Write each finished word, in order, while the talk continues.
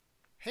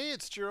Hey,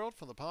 it's Gerald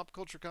from the Pop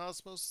Culture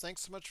Cosmos.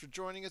 Thanks so much for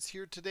joining us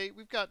here today.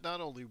 We've got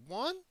not only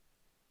one,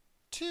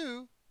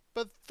 two,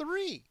 but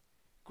three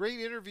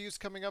great interviews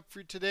coming up for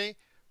you today.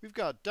 We've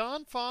got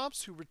Don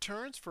Fobbs, who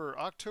returns for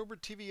October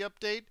TV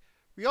update.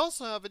 We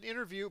also have an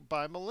interview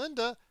by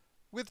Melinda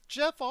with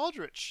Jeff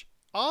Aldrich,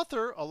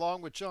 author,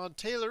 along with John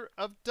Taylor,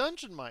 of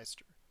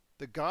Düngeonmeister,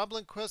 the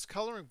Goblin Quest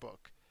coloring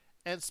book.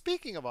 And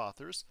speaking of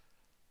authors,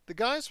 the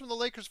guys from the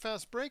Lakers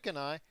Fast Break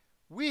and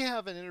we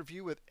have an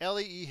interview with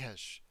Eli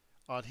Ehesh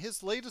on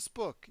his latest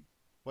book,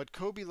 What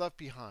Kobe Left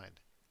Behind,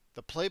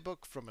 the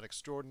playbook from an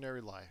extraordinary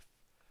life.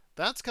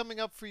 That's coming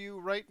up for you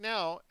right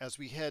now as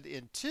we head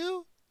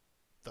into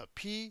the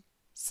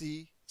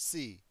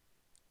PCC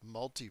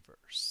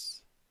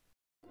Multiverse.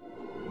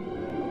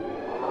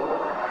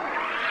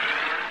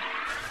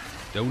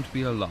 Don't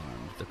be alarmed.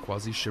 The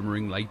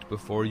quasi-shimmering light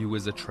before you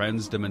is a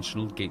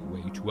trans-dimensional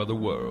gateway to other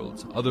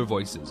worlds, other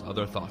voices,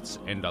 other thoughts,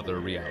 and other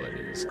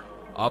realities.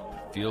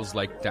 Up feels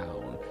like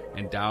down,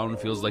 and down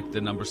feels like the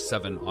number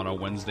 7 on a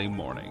Wednesday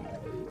morning.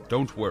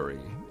 Don't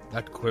worry.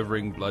 That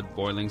quivering,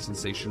 blood-boiling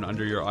sensation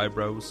under your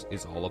eyebrows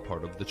is all a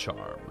part of the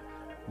charm.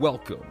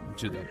 Welcome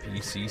to the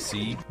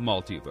PCC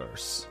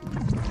Multiverse.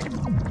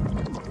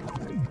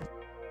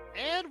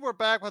 And we're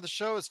back with the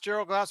show. It's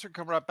Gerald Glasser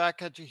coming right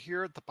back at you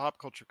here at the Pop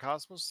Culture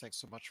Cosmos. Thanks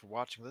so much for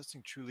watching and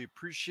listening. Truly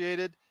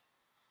appreciated.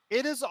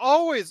 It is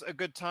always a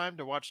good time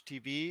to watch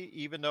TV,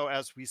 even though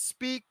as we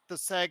speak, the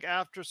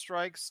SAG-AFTRA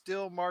strike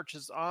still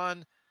marches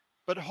on.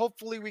 But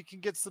hopefully we can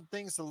get some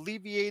things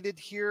alleviated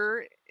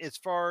here as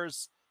far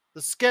as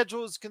the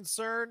schedule is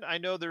concerned. I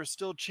know there's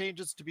still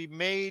changes to be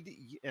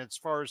made as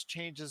far as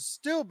changes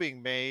still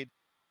being made,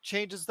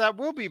 changes that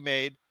will be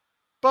made.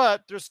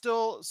 But there's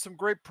still some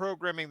great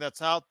programming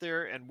that's out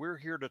there, and we're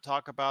here to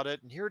talk about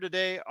it. And here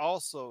today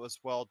also as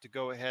well to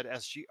go ahead,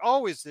 as she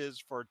always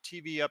is, for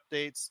TV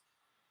updates.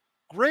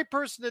 Great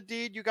person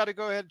indeed. You got to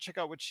go ahead and check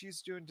out what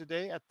she's doing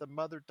today at the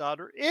Mother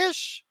Daughter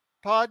Ish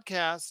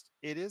podcast.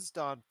 It is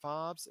Don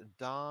Fobbs. And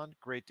Don,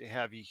 great to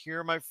have you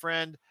here, my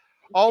friend.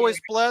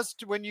 Always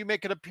blessed when you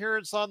make an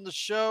appearance on the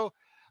show.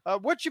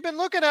 What you been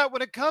looking at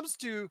when it comes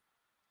to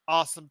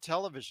awesome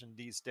television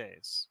these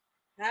days?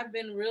 I've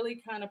been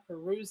really kind of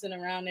perusing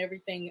around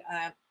everything.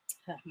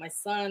 My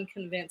son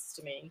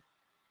convinced me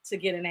to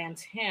get an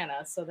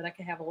antenna so that I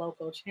can have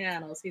local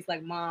channels. He's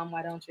like, Mom,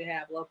 why don't you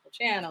have local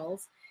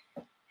channels?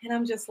 And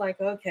I'm just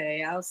like,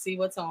 okay, I'll see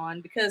what's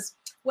on. Because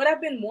what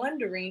I've been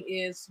wondering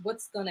is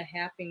what's going to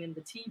happen in the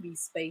TV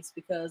space,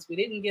 because we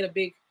didn't get a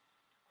big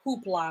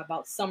hoopla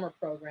about summer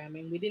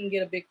programming. We didn't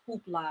get a big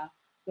hoopla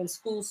when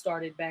school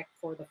started back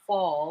for the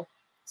fall.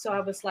 So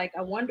I was like,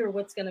 I wonder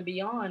what's going to be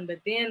on.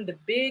 But then the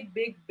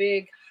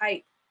big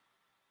hype,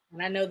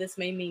 and I know this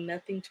may mean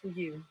nothing to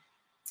you,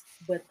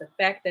 but the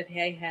fact that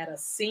they had a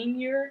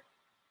senior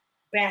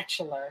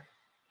bachelor.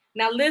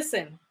 Now,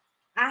 listen,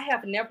 I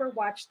have never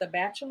watched The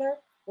Bachelor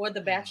or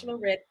The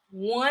Bachelorette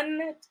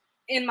one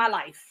in my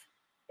life,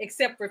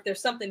 except for if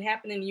there's something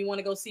happening and you want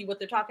to go see what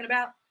they're talking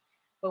about.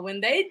 But when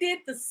they did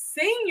the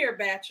senior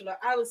bachelor,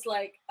 I was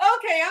like,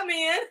 okay, I'm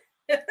in.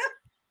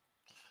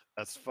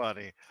 That's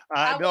funny.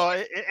 No,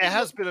 it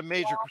has been a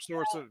major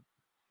source of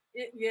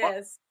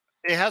yes.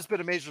 It has been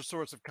a major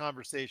source of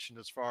conversation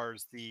as far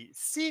as the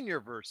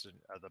senior version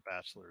of The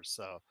Bachelor.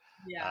 So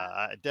Yeah,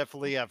 I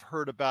definitely have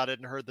heard about it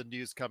and heard the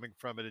news coming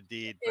from it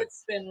indeed. But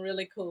it's been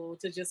really cool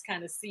to just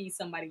kind of see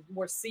somebody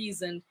more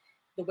seasoned,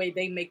 the way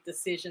they make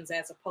decisions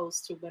as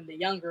opposed to when the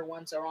younger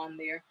ones are on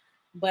there.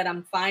 But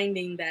I'm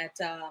finding that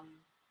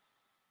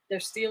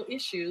there's still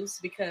issues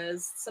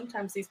because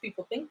sometimes these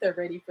people think they're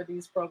ready for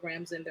these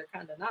programs and they're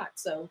kind of not.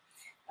 So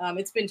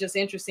it's been just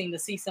interesting to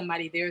see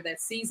somebody there that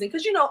seasoned.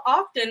 Because,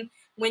 often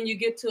when you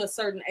get to a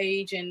certain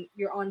age and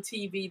you're on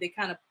TV, they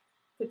kind of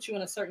put you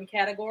in a certain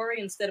category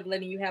instead of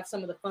letting you have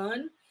some of the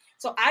fun.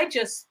 So I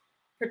just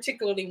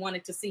particularly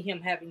wanted to see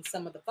him having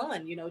some of the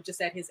fun,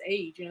 just at his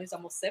age. He's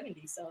almost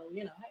 70. So,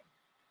 hey.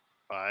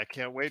 I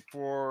can't wait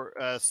for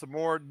some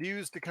more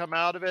news to come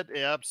out of it.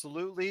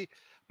 Absolutely.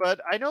 But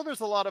I know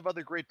there's a lot of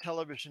other great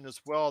television as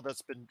well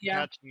that's been Yeah.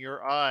 catching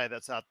your eye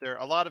that's out there.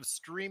 A lot of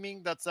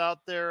streaming that's out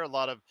there, a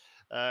lot of,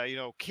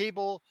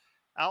 cable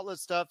outlet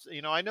stuff.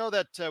 I know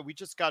that we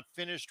just got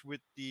finished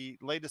with the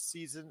latest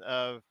season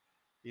of,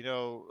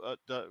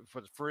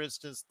 for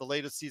instance, the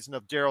latest season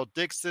of Daryl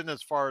Dixon,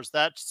 as far as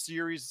that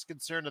series is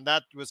concerned. And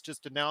that was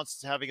just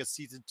announced having a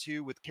season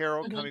 2 with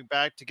Carol Mm-hmm. coming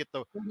back to get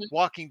the Mm-hmm.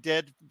 Walking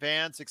Dead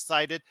fans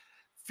excited.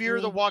 Fear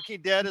the Mm-hmm.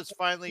 Walking Dead is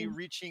finally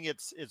reaching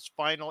its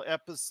final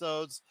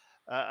episodes.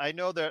 I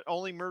know that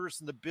Only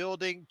Murders in the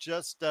Building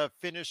just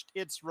finished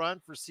its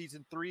run for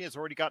season 3. Has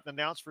already gotten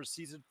announced for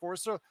season 4.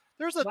 So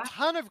there's a Wow.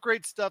 ton of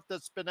great stuff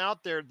that's been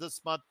out there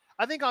this month.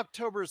 I think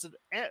October is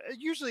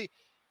usually,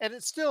 and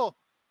it still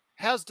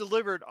has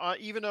delivered,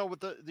 even though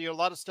with a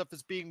lot of stuff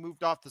is being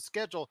moved off the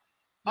schedule.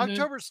 Mm-hmm.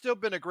 October's still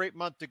been a great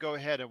month to go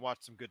ahead and watch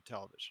some good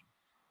television.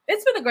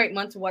 It's been a great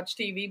month to watch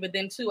TV, but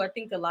then too, I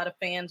think a lot of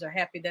fans are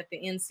happy that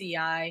the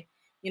NCI,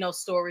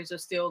 stories are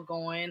still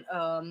going.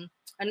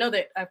 I know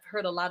that I've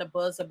heard a lot of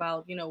buzz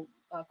about,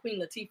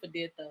 Queen Latifah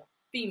did the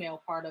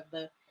female part of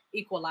the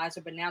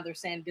Equalizer, but now they're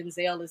saying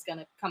Denzel is going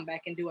to come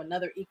back and do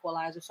another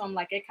Equalizer. So I'm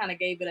like, it kind of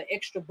gave it an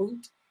extra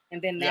boot,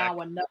 and then Yeah, now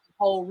another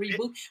whole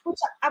reboot, which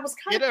I was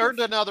kind it of earned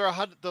confused. another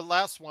 100. The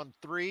last one,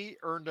 3,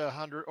 earned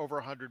 100, over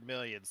 100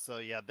 million. So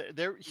yeah,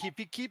 if you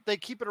they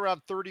keep it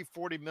around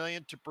 30-40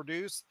 million to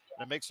produce,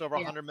 and it makes over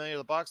Yeah, 100 million at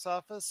the box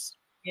office.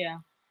 yeah,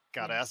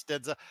 Gotta yeah. ask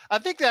Denzel. I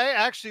think that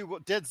actually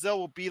Denzel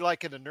will be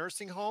like in a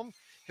nursing home.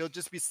 He'll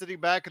just be sitting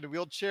back in a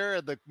wheelchair,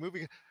 and the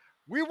movie.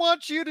 We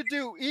want you to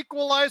do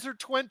Equalizer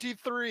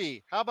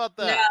 23. How about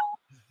No, that?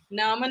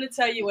 no, I'm going to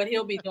tell you what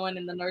he'll be doing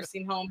in the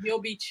nursing home. He'll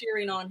be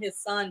cheering on his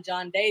son,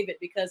 John David,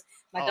 because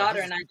my Oh, daughter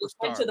he's a and I just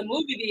went superstar. to the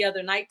movie the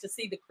other night to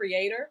see the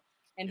creator,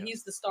 and he's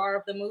Yes. the star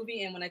of the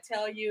movie. And when I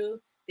tell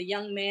you the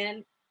young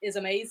man is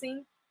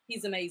amazing,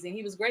 he's amazing.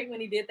 He was great when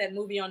he did that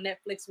movie on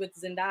Netflix with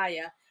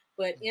Zendaya,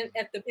 but Mhm.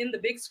 in the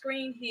big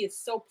screen, he is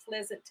so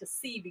pleasant to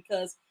see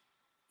because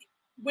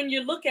when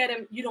you look at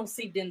him, you don't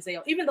see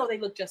Denzel, even though they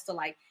look just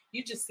alike.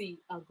 You just see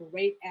a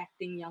great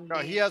acting young No,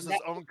 he man, has and his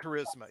that own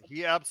charisma.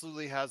 He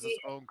absolutely has his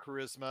own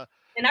charisma.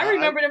 and I I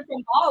remembered him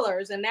from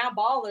Ballers, and now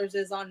Ballers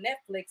is on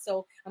Netflix.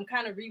 So I'm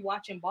kind of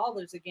rewatching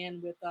Ballers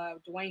again with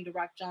Dwayne The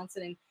Rock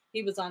Johnson, and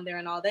he was on there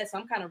and all that. So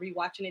I'm kind of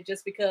rewatching it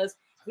just because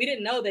we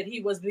didn't know that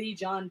he was the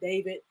John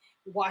David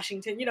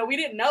Washington. You know, we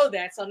didn't know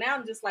that. So now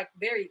I'm just like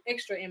very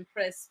extra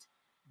impressed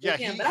with Yeah,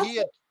 him. he But I he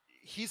had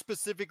he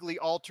specifically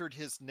altered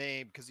his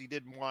name because he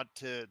didn't want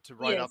to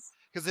write off, yes,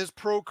 because his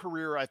pro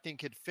career I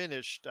think had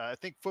finished. I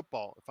think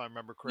football, if I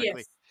remember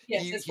correctly.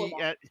 yes, it's He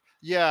football.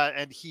 yeah,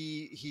 and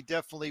he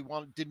definitely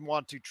didn't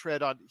want to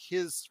tread on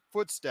his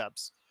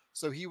footsteps,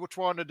 so he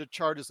wanted to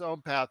chart his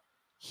own path.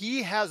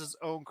 He has his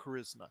own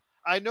charisma.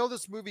 I know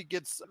this movie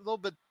gets a little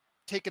bit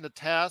taken to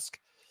task,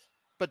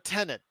 but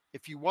Tenet,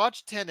 if you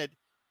watch Tenet,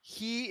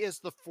 he is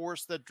the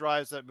force that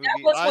drives that That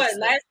movie. was I what, said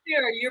last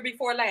year or year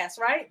before last,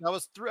 right?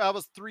 that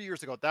was 3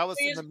 years ago. That was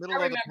in the middle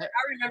I of the remember.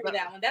 I remember that,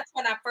 that one. That's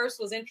when I first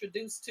was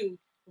introduced to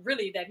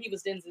really that he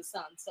was Denzel's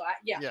son. So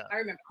yeah, yeah. I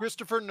remember.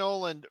 Christopher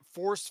Nolan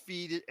force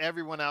feed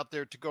everyone out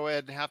there to go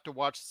ahead and have to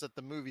watch this at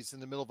the movies in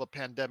the middle of a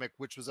pandemic,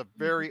 which was a Mhm.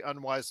 very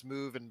unwise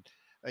move. And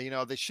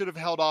they should have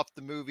held off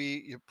the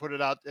movie, put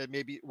it out,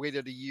 maybe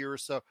waited a year or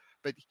so.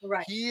 But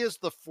Right. he is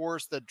the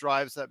force that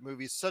drives that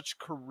movie. Such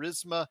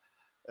charisma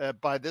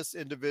by this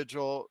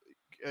individual,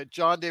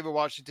 John David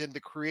Washington, the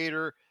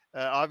creator.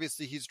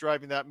 Obviously, he's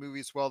driving that movie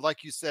as well.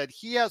 Like you said,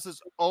 he has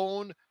his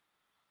own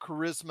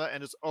charisma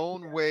and his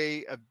own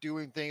way of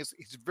doing things.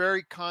 He's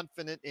very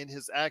confident in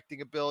his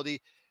acting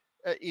ability.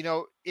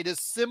 It is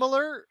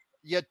similar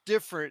yet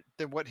different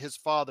than what his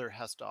father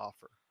has to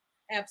offer.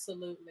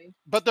 Absolutely.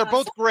 But they're So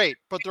both great,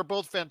 but they're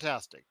both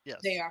fantastic.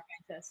 they Yes. are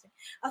fantastic.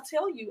 I'll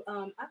tell you,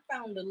 I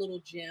found a little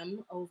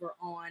gem over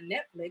on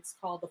Netflix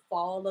called The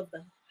Fall of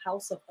the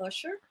House of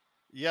Usher.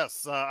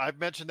 Yes, I've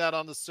mentioned that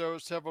on the show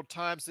several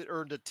times. It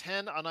earned a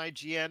 10 on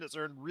IGN. It's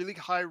earned really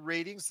high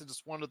ratings. It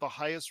is one of the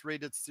highest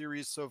rated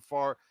series so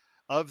far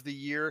of the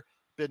year.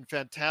 Been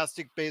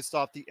fantastic based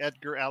off the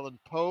Edgar Allan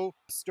Poe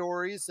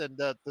stories, and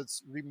that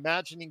this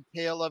reimagining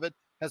tale of it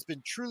has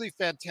been truly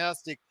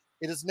fantastic.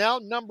 It is now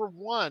number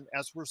one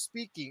as we're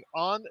speaking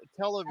on I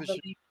television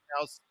believe.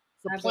 now,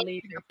 I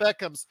believe supplanting the it.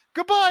 Beckhams.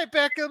 Goodbye,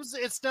 Beckhams.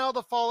 It's now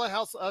the Fall of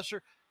House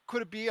Usher.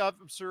 Could it be, I'm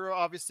sure,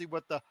 obviously,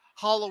 what the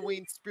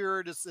Halloween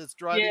spirit is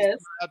driving Yes.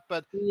 that,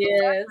 but the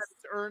fact Yes. that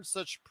it's earned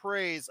such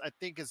praise, I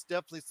think, is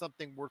definitely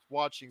something worth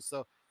watching.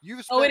 So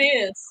you've Oh, it spent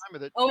is. time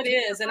with it. Oh, it Keep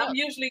is. it up.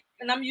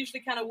 And I'm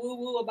usually kind of woo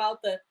woo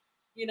about the,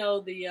 you know,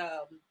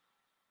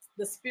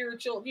 the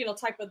spiritual,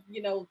 type of,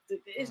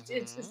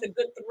 it's Hmm. a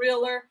good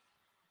thriller.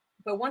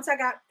 But once I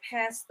got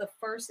past the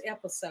first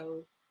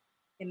episode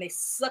and they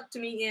sucked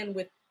me in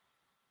with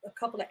a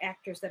couple of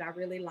actors that I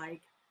really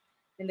like,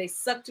 and they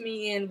sucked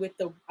me in with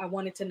I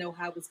wanted to know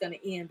how it was going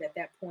to end at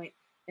that point.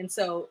 And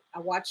so I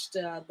watched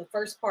the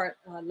first part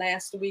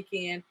last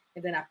weekend,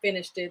 and then I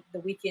finished it the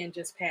weekend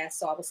just passed.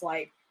 So I was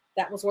like,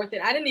 that was worth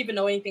it. I didn't even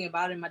know anything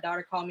about it. And my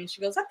daughter called me and she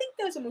goes, I think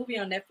there's a movie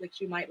on Netflix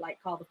you might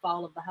like called The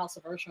Fall of the House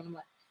of Usher. And I'm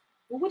like,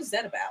 well, what is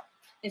that about?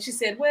 And she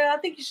said, well, I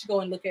think you should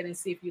go and look at it and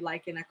see if you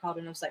like it. And I called her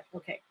and I was like,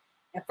 okay.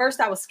 At first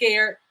I was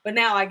scared, but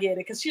now I get it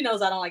because she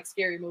knows I don't like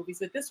scary movies.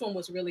 But this one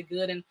was really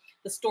good, and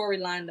the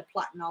storyline, the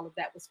plot, and all of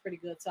that was pretty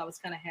good. So I was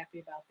kind of happy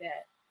about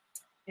that.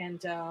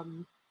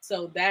 And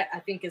so that I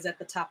think is at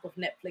the top of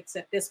Netflix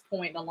at this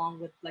point,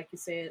 along with, like you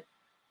said,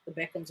 the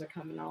Beckhams are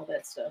coming, all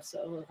that stuff.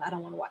 So I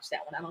don't want to watch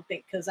that one. I don't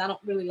think, because I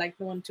don't really like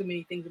knowing too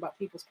many things about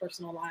people's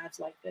personal lives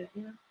like that.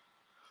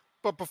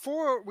 But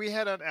before we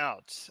head on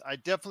out, I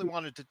definitely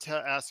wanted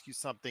to ask you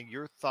something.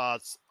 Your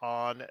thoughts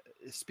on,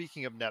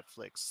 speaking of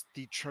Netflix,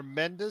 the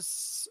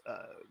tremendous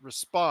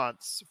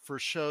response for a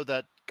show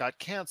that got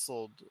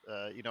canceled,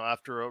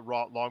 after a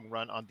long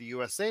run on the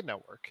USA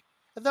Network,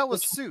 and that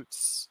was Which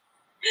Suits.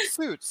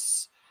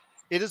 Suits.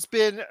 It has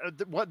been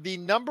the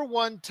number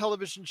one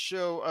television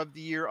show of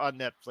the year on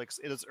Netflix.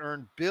 It has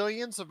earned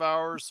billions of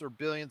hours or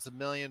billions of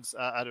millions.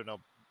 I don't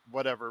know,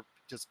 whatever.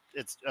 Just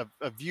it's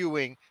a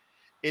viewing.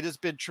 It has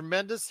been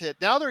tremendous hit.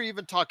 Now they're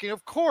even talking,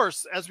 of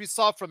course, as we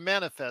saw from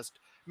Manifest,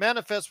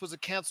 Manifest was a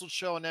canceled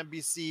show on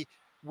NBC.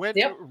 Went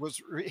Yep.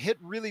 hit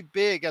really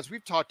big, as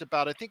we've talked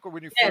about. I think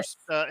when you Yes.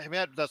 first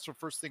met, that's the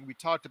first thing we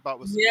talked about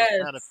was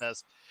Yes.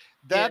 Manifest.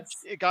 That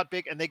Yes. it got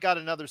big, and they got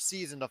another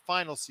season, a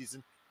final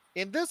season.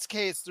 In this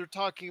case, they're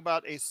talking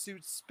about a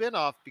Suits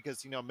spinoff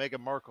because Meghan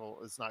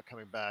Markle is not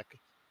coming back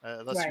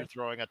unless you're Right.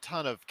 throwing a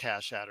ton of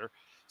cash at her.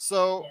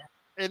 So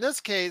Yeah. in this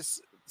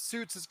case,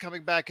 Suits is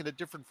coming back in a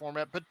different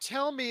format. But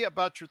tell me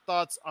about your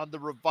thoughts on the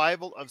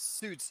revival of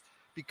Suits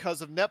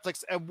because of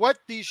Netflix and what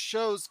these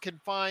shows can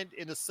find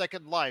in a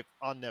second life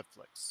on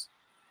Netflix.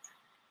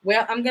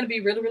 Well, I'm going to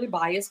be really, really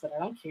biased, but I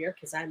don't care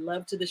because I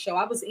loved the show.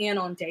 I was in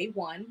on day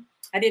one.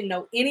 I didn't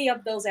know any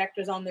of those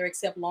actors on there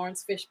except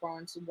Lawrence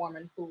Fishburne's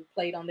woman who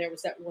played on there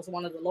was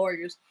one of the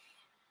lawyers.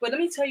 But let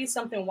me tell you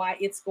something why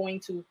it's going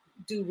to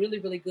do really,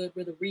 really good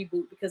with a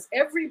reboot because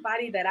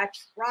everybody that I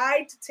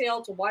tried to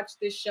tell to watch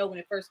this show when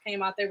it first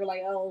came out, they were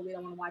like, oh, we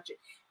don't want to watch it.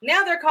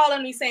 Now they're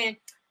calling me saying,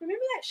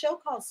 remember that show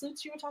called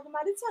Suits you were talking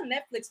about? It's on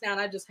Netflix now.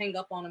 And I just hang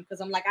up on them because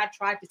I'm like, I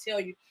tried to tell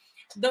you.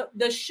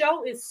 The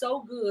show is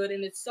so good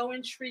and it's so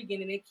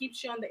intriguing and it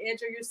keeps you on the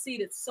edge of your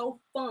seat. It's so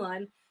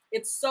fun.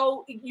 It's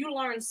so you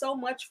learn so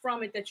much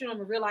from it that you don't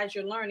even realize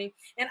you're learning.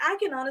 And I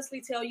can honestly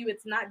tell you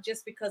it's not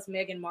just because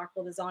Meghan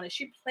Markle is on it.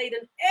 She played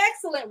an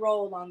excellent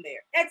role on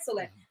there.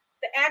 Excellent. Mhm.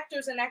 The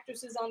actors and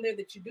actresses on there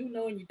that you do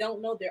know and you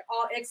don't know, they're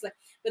all excellent.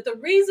 But the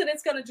reason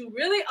it's going to do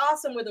really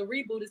awesome with a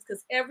reboot is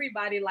because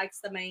everybody likes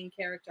the main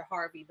character,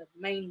 Harvey, the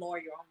main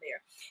lawyer on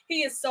there.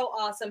 He is so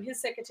awesome.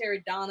 His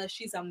secretary, Donna,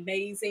 she's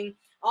amazing.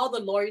 All the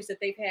lawyers that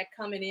they've had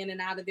coming in and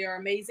out of there are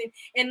amazing.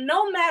 And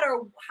no matter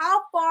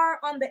how far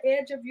on the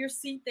edge of your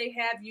seat they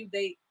have you,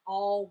 they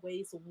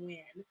always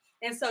win.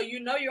 And so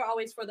you're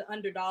always for the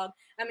underdog.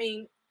 I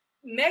mean,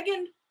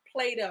 Megan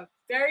played a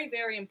very,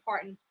 very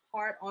important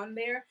part on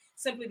there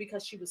simply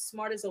because she was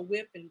smart as a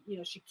whip and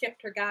she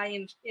kept her guy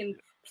in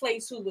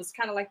place who was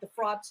kind of like the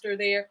fraudster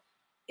there.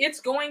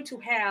 It's going to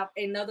have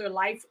another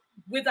life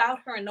without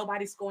her and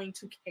nobody's going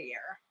to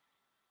care.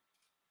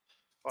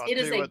 Well, I'll It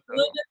tell is you a what, good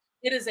though.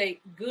 it is a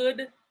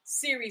good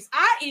series.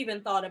 I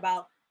even thought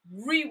about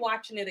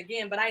rewatching it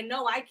again, but I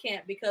know I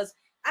can't because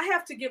I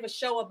have to give a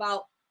show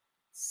about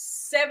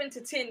 7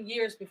 to 10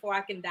 years before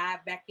I can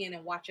dive back in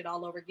and watch it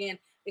all over again,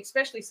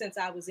 especially since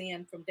I was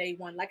in from day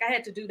one. Like I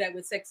had to do that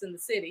with Sex in the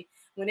City.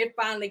 When it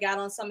finally got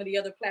on some of the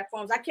other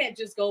platforms, I can't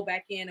just go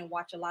back in and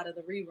watch a lot of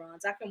the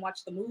reruns. I can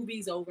watch the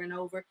movies over and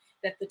over,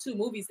 that the two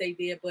movies they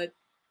did, but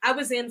I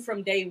was in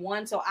from day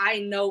one, so I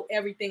know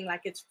everything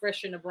like it's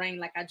fresh in the brain,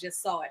 like I just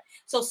saw it.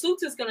 So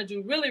Suits is going to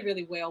do really,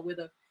 really well with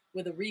a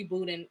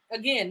reboot, and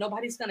again,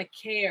 nobody's going to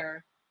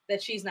care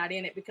that she's not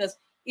in it because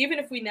even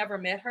if we never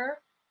met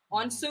her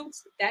on Mhm.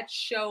 Suits, that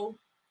show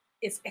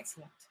is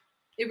excellent.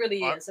 It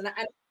really I, is, and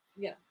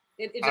yeah,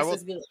 it I just will.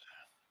 is good.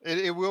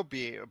 It will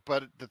be,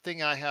 but the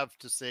thing I have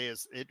to say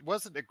is it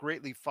wasn't a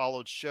greatly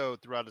followed show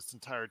throughout its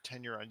entire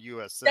tenure on That's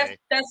USA.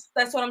 that's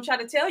that's what I'm trying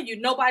to tell you.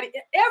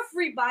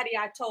 Everybody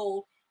I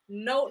told,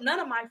 no, none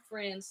of my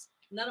friends,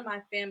 none of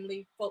my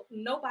family, folk,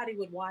 nobody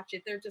would watch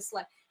it. They're just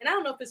like, and I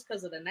don't know if it's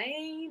because of the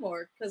name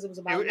or because it was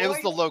about It was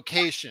lawyers. the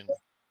location.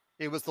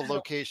 It was the I don't.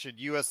 location.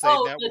 USA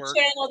Oh, the Network.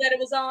 channel that it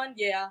was on,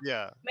 yeah,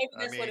 Yeah, maybe I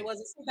that's what it mean, was.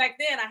 See, back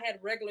then I had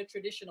regular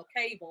traditional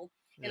cable,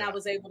 and I yeah.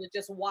 was able to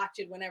just watch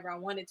it whenever I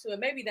wanted to, and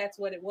maybe that's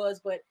what it was.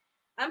 But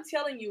I'm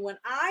telling you, when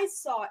I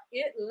saw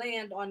it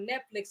land on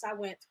Netflix, I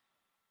went,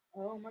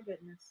 "Oh my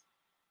goodness."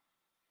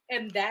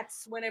 And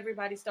that's when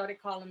everybody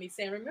started calling me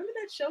saying, remember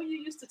that show you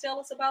used to tell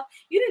us about?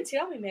 You didn't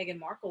tell me Meghan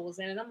Markle was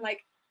in it. I'm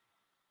like,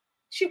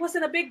 she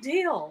wasn't a big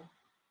deal.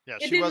 Yeah,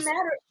 It didn't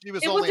matter. she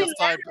was It only a wasn't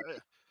side she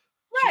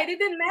right. It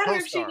didn't matter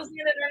if she was co-star.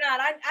 in it or not.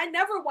 I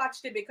never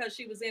watched it because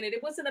she was in it.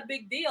 It wasn't a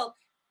big deal.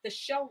 The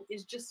show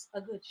is just a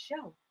good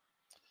show.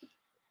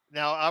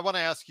 Now, I want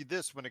to ask you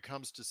this when it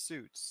comes to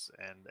Suits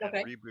and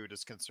Okay. reboot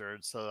is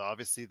concerned. So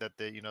obviously that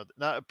they,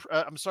 not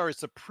I'm sorry,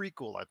 it's a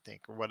prequel, I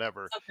think, or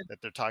whatever Okay.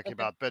 that they're talking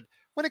Okay. about. But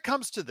when it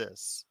comes to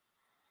this,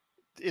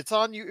 it's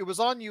on you. It was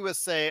on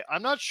USA.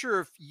 I'm not sure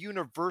if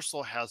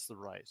Universal has the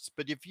rights,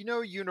 but if you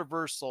know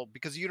Universal,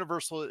 because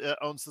Universal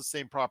owns the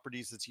same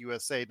properties as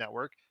USA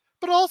Network,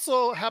 but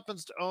also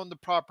happens to own the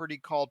property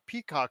called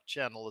Peacock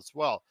Channel as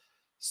well.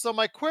 So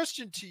my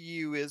question to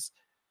you is,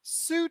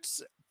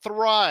 Suits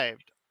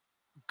thrived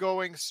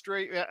going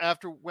straight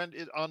after went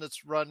it on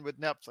its run with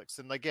Netflix,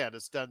 and again,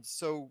 it's done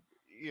so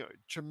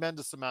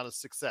tremendous amount of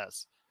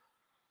success.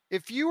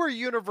 If you were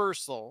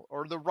Universal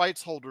or the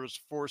rights holders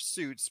for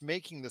Suits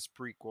making this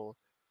prequel,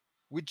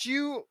 would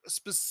you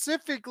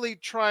specifically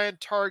try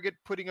and target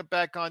putting it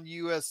back on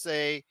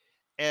USA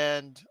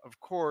and, of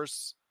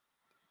course,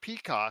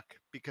 Peacock?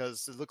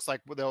 Because it looks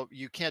like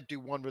you can't do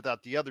one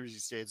without the other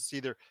these days. It's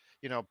either,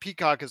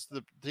 Peacock is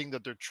the thing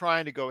that they're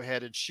trying to go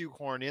ahead and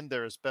shoehorn in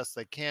there as best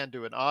they can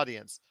to an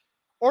audience.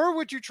 Or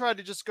would you try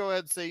to just go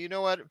ahead and say, you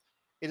know what,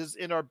 it is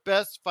in our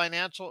best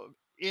financial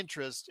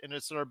interest and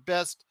it's in our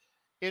best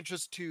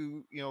interest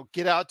to,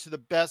 get out to the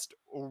best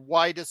or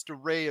widest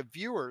array of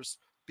viewers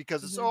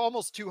because it's Hmm.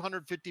 almost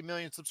 250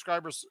 million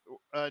subscribers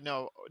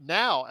no,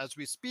 now as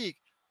we speak.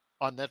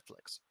 on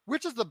Netflix?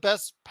 Which is the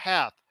best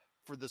path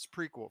for this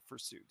prequel for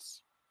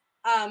Suits?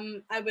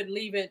 I would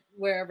leave it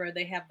wherever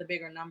they have the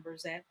bigger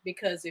numbers at,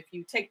 because if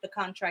you take the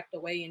contract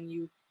away and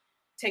you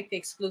take the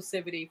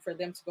exclusivity for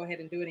them to go ahead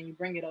and do it and you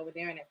bring it over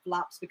there and it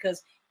flops,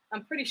 because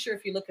I'm pretty sure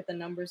if you look at the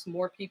numbers,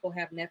 more people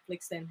have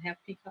Netflix than have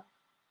Peacock.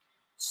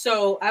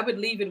 So I would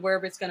leave it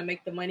wherever it's going to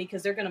make the money,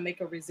 because they're going to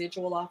make a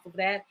residual off of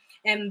that.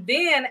 And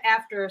then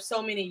after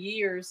so many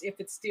years, if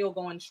it's still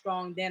going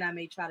strong, then I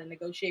may try to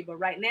negotiate. But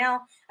right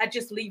now, I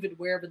just leave it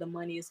wherever the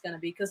money is going to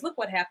be. Because look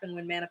what happened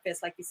when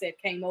Manifest, like you said,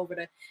 came over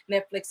to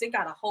Netflix. It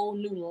got a whole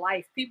new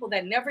life. People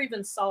that never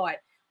even saw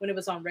it when it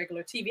was on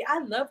regular TV. I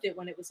loved it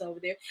when it was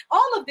over there.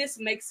 All of this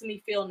makes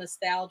me feel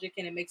nostalgic,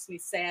 and it makes me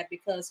sad,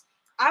 because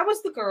I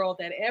was the girl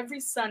that every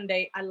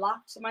Sunday I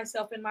locked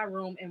myself in my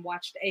room and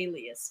watched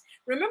Alias.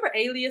 Remember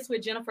Alias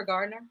with Jennifer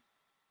Gardner?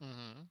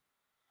 Mm-hmm.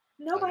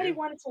 Nobody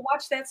wanted to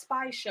watch that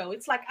spy show.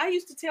 It's like I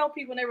used to tell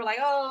people, and they were like,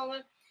 oh,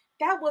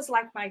 that was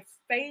like my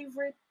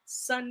favorite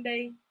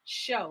Sunday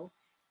show.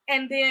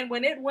 And then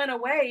when it went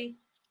away,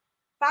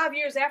 5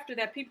 years after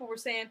that, people were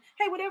saying,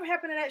 hey, whatever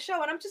happened to that show?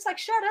 And I'm just like,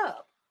 shut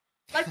up.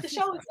 Like, the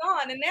show is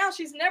gone, and now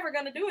she's never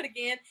going to do it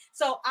again.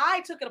 So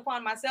I took it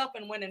upon myself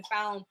and went and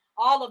found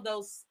all of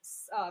those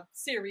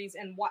series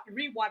and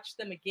rewatched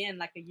them again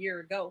like a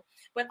year ago.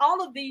 But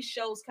all of these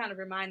shows kind of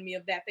remind me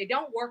of that. They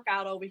don't work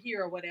out over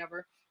here or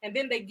whatever, and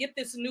then they get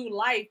this new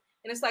life,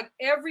 and it's like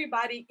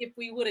everybody, if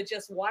we would have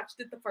just watched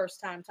it the first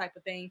time type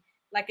of thing,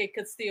 like it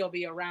could still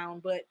be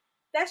around. But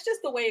that's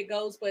just the way it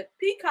goes. But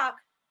Peacock,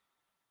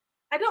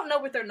 I don't know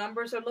what their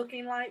numbers are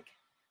looking like,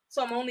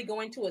 so I'm only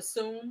going to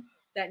assume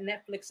that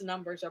Netflix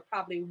numbers are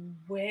probably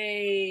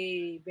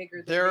way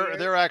bigger than theirs.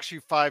 They're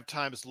actually 5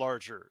 times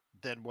larger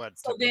than what.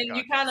 So then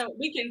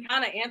we can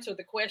kind of answer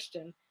the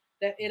question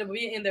that it'll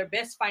be in their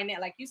best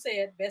like you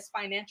said, best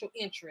financial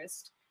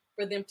interest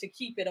for them to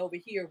keep it over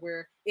here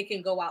where it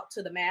can go out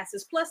to the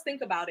masses. Plus,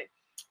 think about it.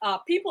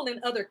 People in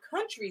other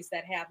countries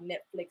that have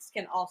Netflix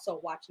can also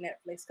watch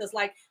Netflix. Because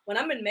like when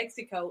I'm in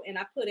Mexico and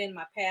I put in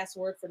my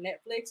password for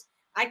Netflix,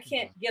 I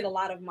can't get a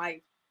lot of my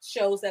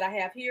shows that I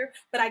have here,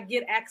 but I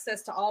get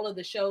access to all of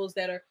the shows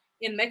that are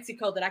in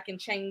Mexico that I can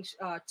change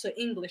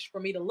to English for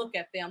me to look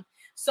at them.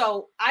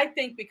 So I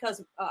think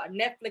because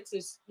Netflix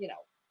is,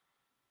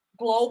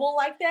 global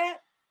like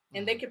that,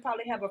 and they could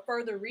probably have a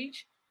further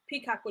reach,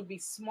 Peacock would be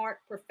smart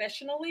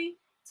professionally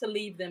to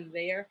leave them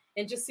there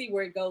and just see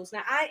where it goes.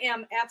 Now, I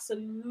am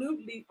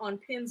absolutely on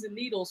pins and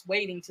needles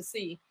waiting to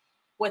see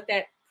what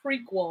that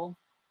prequel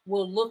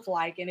will look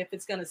like and if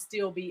it's going to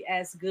still be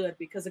as good,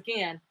 because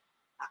again,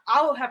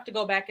 I'll have to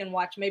go back and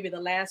watch maybe the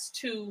last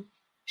 2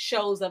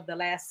 shows of the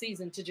last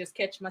season to just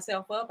catch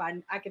myself up.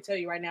 I can tell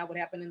you right now what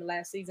happened in the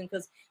last season,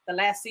 because the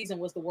last season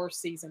was the worst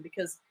season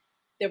because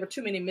there were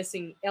too many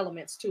missing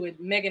elements to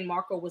it. Meghan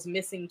Markle was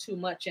missing too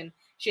much, and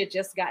she had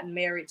just gotten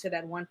married to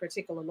that one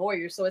particular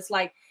lawyer. So it's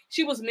like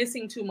she was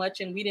missing too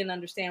much, and we didn't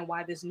understand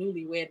why this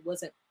newlywed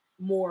wasn't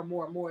more.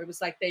 It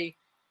was like they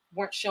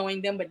weren't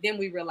showing them, but then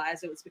we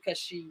realized it was because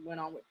she went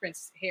on with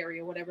Prince Harry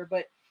or whatever.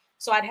 But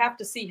so I'd have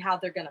to see how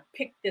they're going to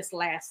pick this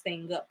last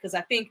thing up, because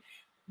I think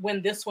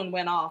when this one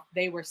went off,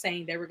 they were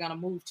saying they were going to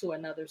move to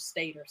another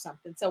state or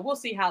something. So we'll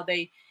see how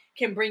they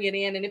can bring it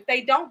in. And if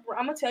they don't,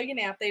 I'm going to tell you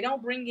now, if they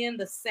don't bring in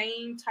the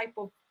same type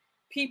of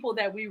people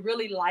that we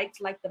really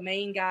liked, like the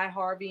main guy,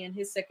 Harvey, and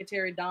his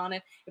secretary,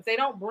 Donna, if they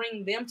don't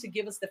bring them to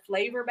give us the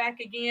flavor back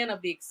again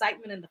of the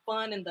excitement and the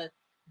fun and the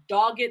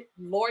dogged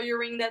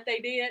lawyering that they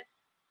did,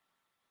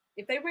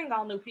 if they bring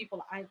all new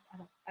people, I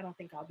don't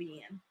think I'll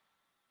be in.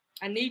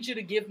 I need you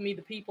to give me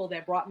the people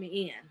that brought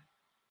me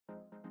in.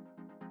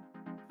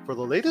 For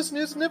the latest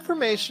news and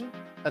information,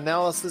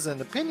 analysis and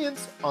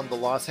opinions on the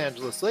Los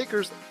Angeles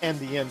Lakers and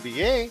the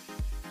NBA,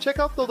 check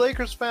out the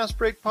Lakers Fast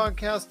Break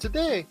podcast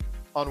today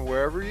on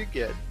wherever you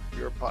get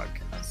your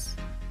podcasts.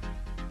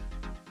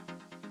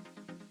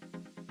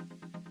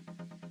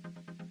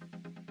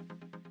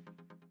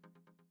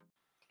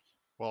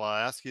 Well,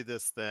 I'll ask you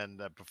this then,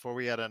 before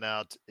we head on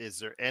out, is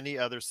there any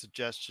other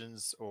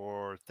suggestions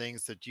or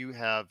things that you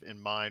have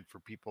in mind for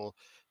people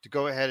to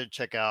go ahead and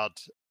check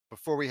out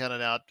before we head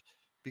on out?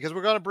 Because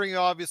we're going to bring you,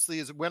 obviously,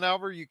 is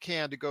whenever you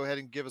can, to go ahead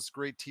and give us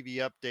great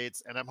TV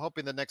updates. And I'm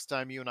hoping the next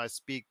time you and I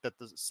speak that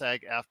the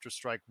SAG after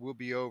strike will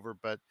be over.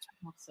 But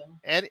I hope so.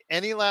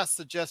 Any last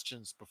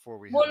suggestions before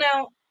we Well, head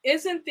on? now,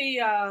 isn't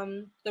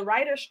the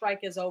writer's strike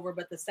is over,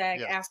 but the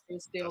SAG Yes, after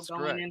is still that's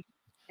going? correct.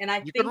 And I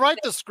You think can write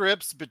the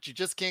scripts, but you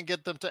just can't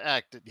get them to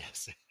act it.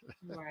 Yes.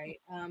 right.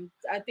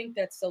 I think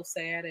that's so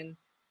sad, and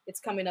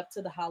it's coming up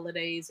to the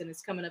holidays, and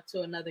it's coming up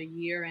to another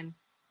year, and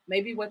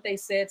maybe what they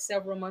said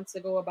several months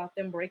ago about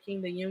them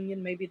breaking the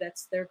union, maybe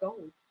that's their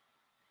goal,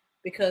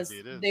 because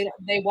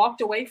they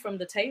walked away from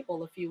the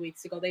table a few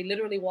weeks ago. They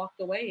literally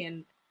walked away,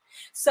 and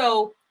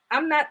so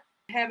I'm not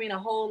having a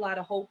whole lot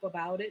of hope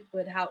about it.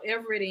 But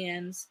however it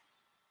ends,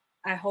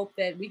 I hope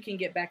that we can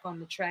get back on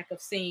the track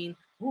of seeing,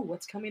 ooh,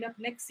 what's coming up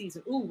next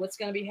season? Ooh, what's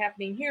going to be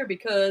happening here?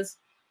 Because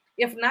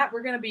if not,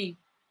 we're going to be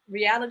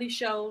reality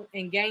show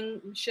and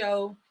game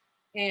show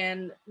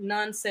and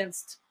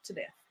nonsense to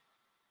death.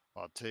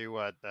 I'll tell you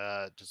what,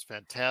 just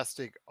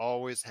fantastic.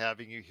 Always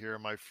having you here,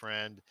 my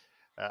friend.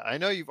 I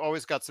know you've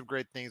always got some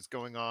great things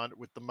going on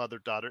with the Mother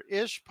Daughter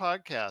Ish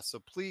podcast. So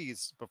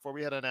please, before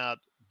we head on out,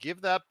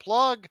 give that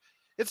plug.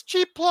 It's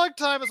cheap plug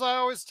time, as I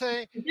always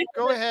say.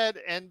 Go ahead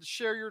and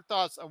share your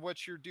thoughts on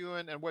what you're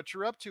doing and what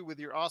you're up to with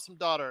your awesome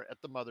daughter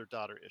at the Mother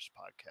Daughter Ish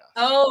podcast.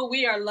 Oh,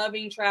 we are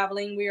loving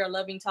traveling. We are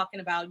loving talking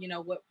about,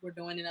 what we're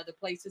doing in other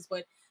places.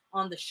 But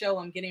on the show,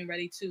 I'm getting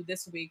ready to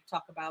this week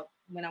talk about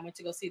when I went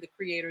to go see the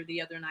creator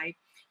the other night.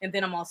 And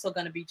then I'm also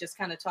going to be just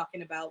kind of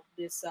talking about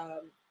this,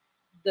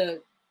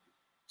 the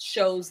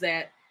shows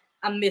that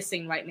I'm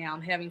missing right now.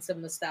 I'm having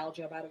some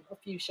nostalgia about a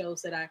few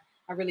shows that I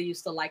really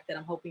used to like that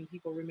I'm hoping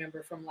people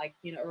remember from like,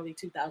 early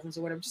 2000s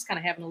or whatever, just kind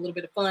of having a little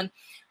bit of fun.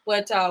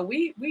 But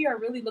we are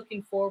really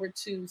looking forward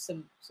to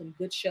some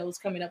good shows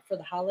coming up for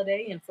the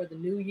holiday and for the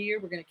new year.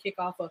 We're going to kick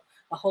off a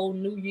whole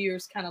New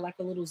Year's kind of like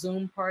a little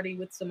Zoom party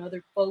with some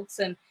other folks.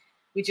 And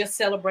we just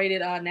celebrated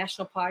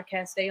National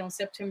Podcast Day on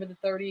September the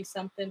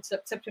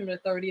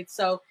 30th.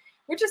 So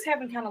we're just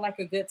having kind of like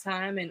a good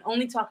time and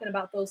only talking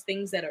about those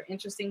things that are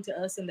interesting to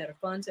us and that are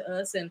fun to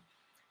us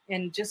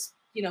and just,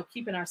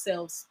 keeping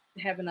ourselves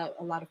having a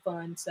lot of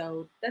fun.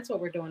 So that's what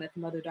we're doing at the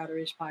Mother Daughter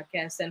Ish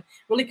podcast and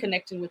really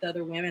connecting with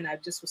other women. I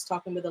just was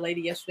talking with a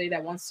lady yesterday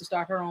that wants to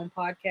start her own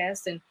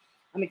podcast, and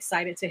I'm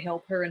excited to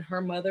help her and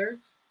her mother.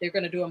 They're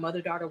going to do a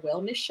mother daughter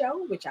wellness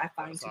show, which I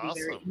find That's to be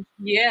awesome.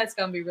 it's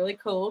going to be really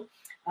cool.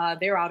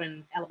 They're out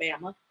in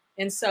Alabama.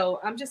 And so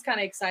I'm just kind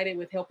of excited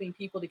with helping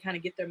people to kind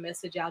of get their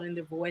message out and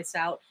their voice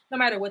out, no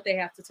matter what they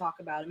have to talk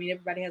about. I mean,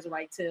 everybody has a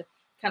right to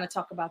kind of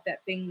talk about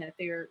that thing that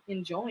they're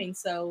enjoying.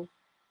 So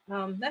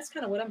that's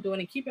kind of what I'm doing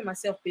and keeping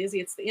myself busy.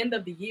 It's the end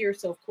of the year.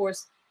 So, of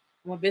course,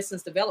 I'm a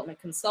business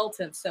development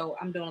consultant. So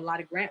I'm doing a lot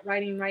of grant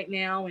writing right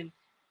now, and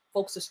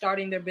folks are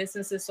starting their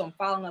businesses. So I'm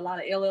following a lot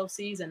of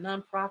LLCs and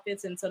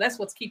nonprofits. And so that's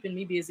what's keeping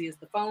me busy is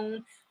the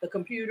phone, the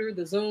computer,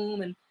 the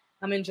Zoom, and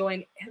I'm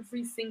enjoying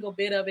every single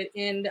bit of it.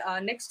 And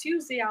next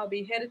Tuesday, I'll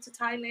be headed to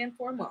Thailand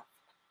for a month.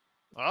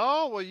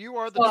 Oh, well, you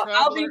are the So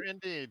traveler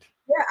indeed.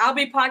 I'll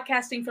be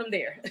podcasting from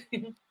there.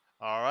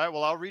 All right.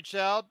 Well, I'll reach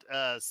out,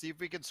 see if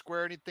we can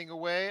square anything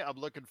away. I'm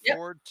looking Yep.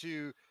 forward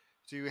to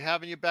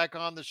having you back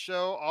on the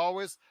show.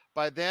 Always.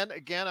 By then,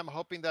 again, I'm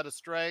hoping that a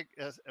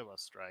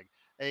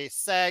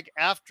SAG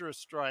after a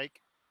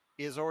strike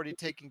is already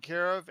taken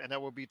care of, and that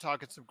we'll be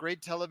talking some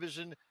great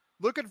television.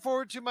 Looking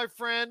forward to my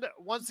friend.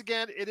 Once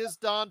again, it is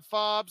Dawn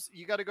Fobbs.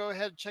 You got to go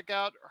ahead and check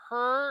out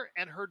her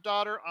and her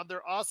daughter on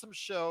their awesome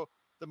show,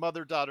 the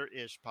Mother Daughter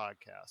Ish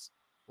podcast.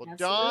 Well,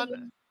 Dawn,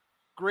 Absolutely.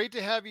 great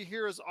to have you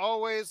here as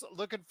always.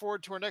 Looking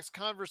forward to our next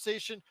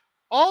conversation,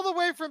 all the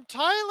way from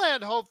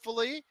Thailand,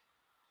 hopefully,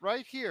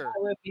 right here.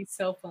 That would be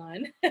so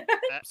fun.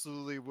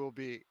 Absolutely will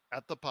be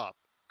at the Pop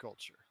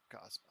Culture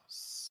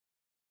Cosmos.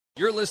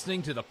 You're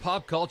listening to the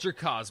Pop Culture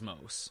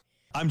Cosmos.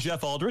 I'm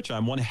Jeff Aldrich.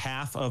 I'm one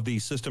half of the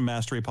System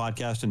Mastery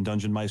podcast and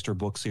Düngeonmeister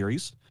book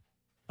series.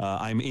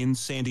 I'm in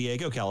San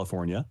Diego,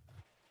 California,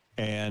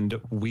 and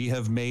we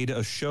have made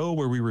a show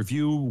where we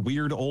review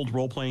weird old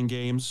role-playing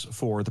games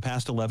for the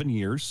past 11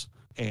 years.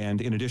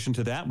 And in addition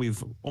to that,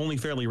 we've only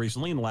fairly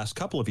recently, in the last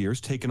couple of years,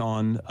 taken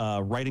on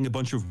writing a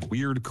bunch of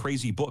weird,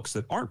 crazy books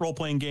that aren't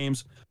role-playing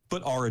games,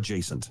 but are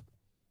adjacent.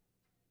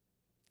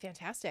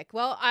 Fantastic.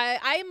 Well,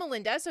 I'm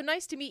Melinda, so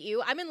nice to meet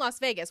you. I'm in Las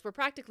Vegas. We're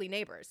practically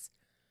neighbors.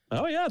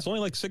 Oh, yeah, it's only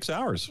like 6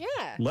 hours.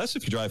 Yeah. Less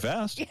if you drive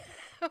fast.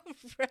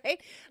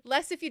 Right?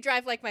 Less if you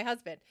drive like my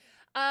husband.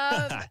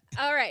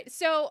 All right.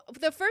 So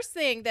the first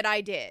thing that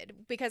I did,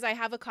 because I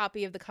have a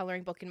copy of the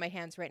coloring book in my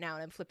hands right now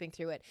and I'm flipping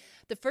through it.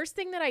 The first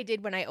thing that I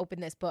did when I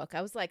opened this book,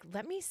 I was like,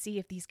 let me see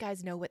if these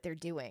guys know what they're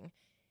doing.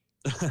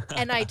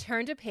 And I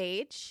turned a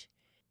page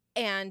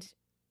and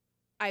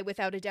I,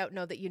 without a doubt,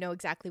 know that you know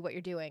exactly what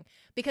you're doing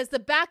because the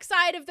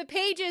backside of the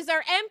pages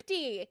are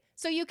empty.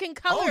 So you can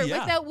color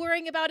without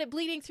worrying about it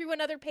bleeding through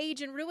another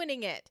page and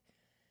ruining it.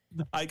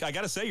 I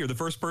got to say, you're the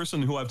first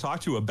person who I've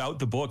talked to about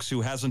the books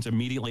who hasn't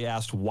immediately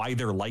asked why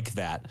they're like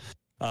that.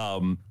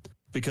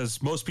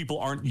 Because most people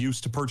aren't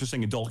used to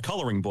purchasing adult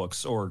coloring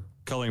books or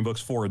coloring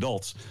books for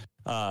adults.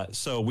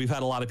 So we've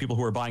had a lot of people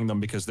who are buying them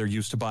because they're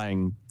used to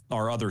buying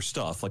our other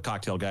stuff like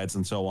cocktail guides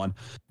and so on.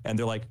 And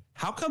they're like,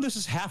 how come this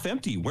is half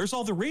empty? Where's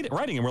all the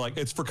writing? And we're like,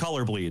 it's for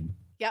color bleed.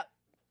 Yep.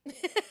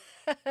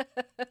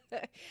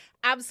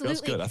 Absolutely.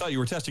 That's good. I thought you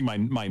were testing my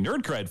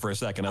nerd cred for a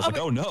second. I was like,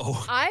 oh no.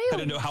 I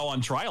didn't know how on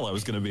trial I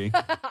was going to be.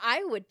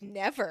 I would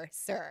never,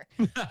 sir.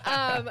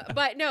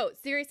 But no,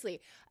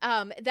 seriously.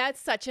 That's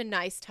such a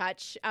nice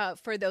touch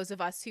for those of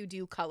us who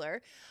do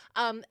color.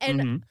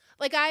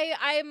 Like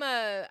I'm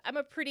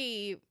a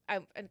pretty,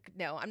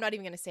 no, I'm not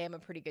even going to say I'm a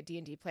pretty good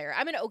D&D player.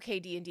 I'm an okay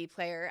D&D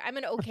player. I'm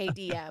an okay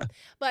DM.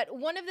 But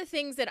one of the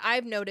things that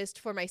I've noticed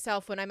for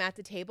myself when I'm at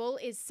the table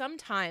is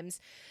sometimes,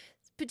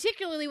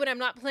 particularly when I'm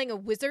not playing a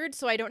wizard,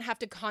 so I don't have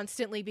to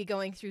constantly be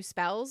going through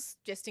spells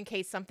just in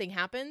case something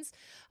happens.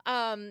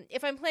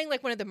 If I'm playing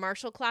like one of the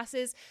martial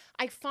classes,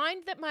 I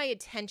find that my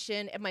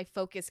attention and my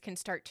focus can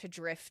start to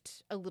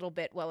drift a little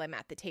bit while I'm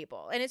at the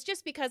table. And it's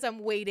just because I'm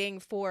waiting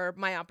for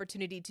my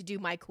opportunity to do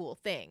my cool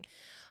thing.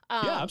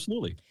 Yeah,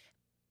 absolutely.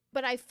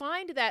 But I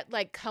find that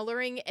like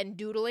coloring and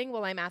doodling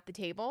while I'm at the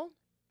table,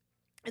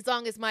 as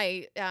long as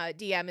my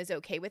DM is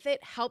okay with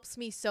it, helps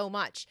me so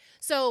much.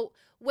 So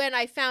when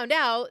I found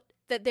out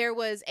that there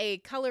was a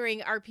coloring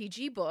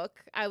RPG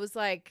book, I was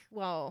like,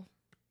 well,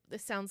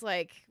 this sounds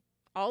like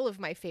all of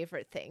my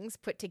favorite things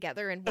put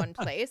together in one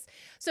place.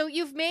 So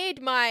you've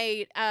made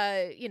my,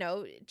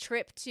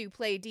 trip to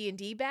play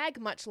D&D bag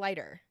much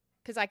lighter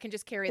because I can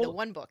just carry the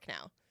one book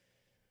now.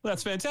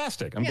 That's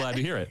fantastic. I'm glad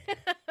to hear it.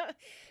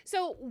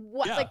 So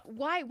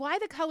why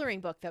the coloring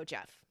book though,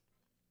 Jeff?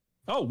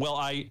 Oh, well,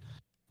 I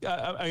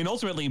mean,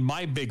 ultimately,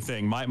 my big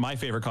thing, my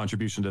favorite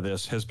contribution to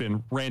this has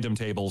been random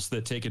tables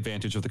that take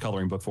advantage of the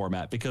coloring book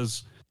format,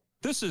 because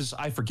this is,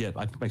 I forget,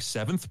 my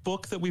 7th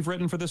book that we've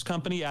written for this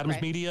company,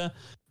 Adams Media,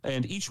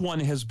 and each one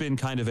has been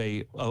kind of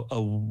a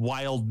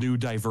wild new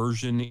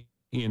diversion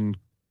in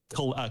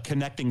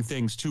connecting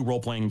things to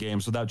role-playing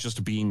games without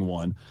just being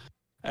one.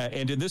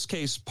 And in this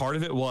case, part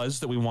of it was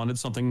that we wanted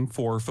something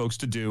for folks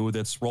to do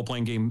that's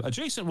role-playing game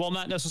adjacent, while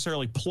not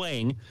necessarily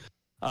playing.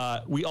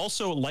 We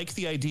also like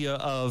the idea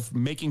of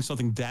making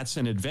something that's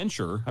an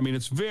adventure. I mean,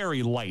 it's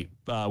very light.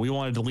 We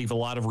wanted to leave a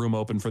lot of room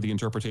open for the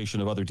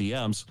interpretation of other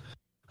DMs,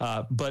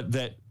 but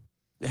that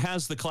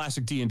has the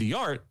classic D&D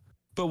art,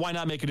 but why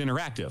not make it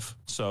interactive?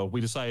 So we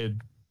decided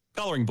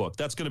coloring book,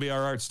 that's going to be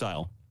our art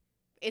style.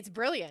 It's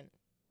brilliant.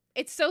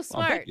 It's so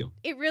smart.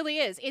 It really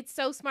is. It's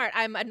so smart.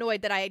 I'm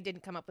annoyed that I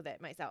didn't come up with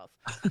it myself,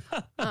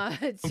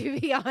 to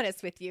be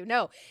honest with you.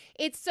 No,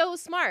 it's so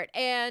smart.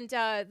 And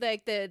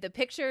like the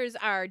pictures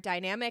are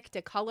dynamic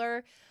to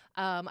color.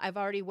 I've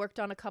already worked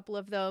on a couple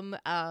of them.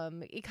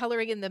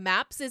 Coloring in the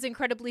maps is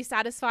incredibly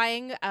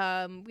satisfying.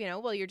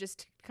 Well, you're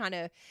just kind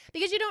of,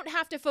 because you don't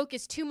have to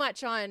focus too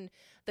much on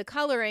the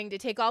coloring to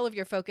take all of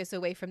your focus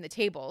away from the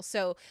table.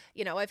 So,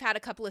 I've had a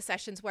couple of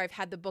sessions where I've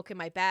had the book in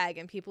my bag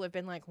and people have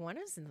been like, what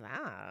is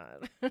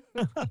that?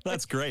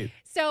 That's great.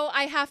 So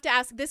I have to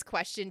ask this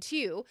question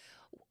too.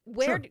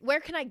 Where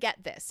can I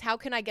get this? How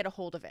can I get a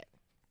hold of it?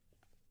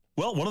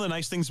 Well, one of the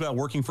nice things about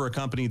working for a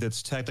company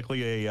that's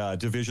technically a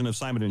division of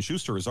Simon &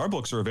 Schuster is our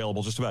books are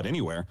available just about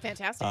anywhere.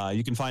 Fantastic.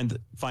 You can find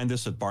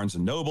this at Barnes &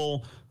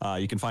 Noble.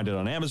 You can find it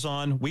on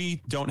Amazon.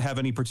 We don't have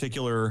any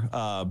particular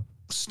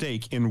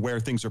stake in where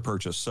things are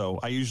purchased. So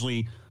I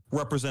usually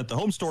represent the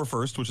home store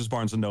first, which is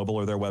Barnes & Noble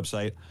or their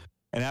website.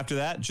 And after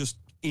that, just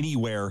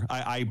anywhere.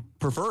 I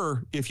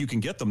prefer, if you can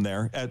get them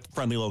there, at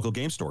friendly local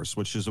game stores,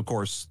 which is, of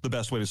course, the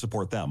best way to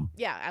support them.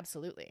 Yeah,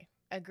 absolutely.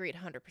 Agreed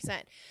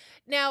 100%.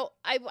 Now,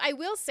 I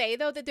will say,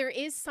 though, that there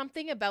is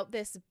something about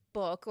this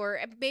book, or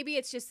maybe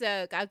it's just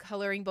a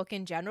coloring book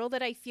in general,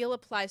 that I feel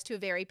applies to a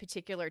very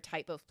particular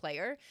type of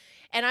player.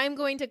 And I'm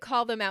going to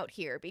call them out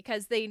here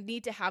because they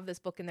need to have this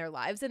book in their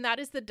lives, and that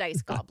is the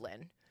Dice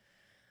Goblin.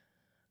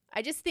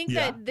 I just think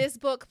that this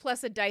book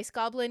plus a dice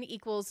goblin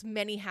equals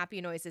many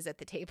happy noises at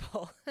the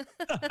table.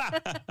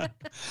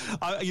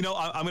 I'm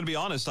going to be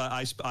honest.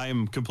 I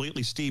am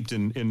completely steeped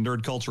in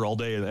nerd culture all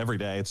day and every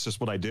day. It's just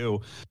what I do.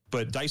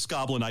 But dice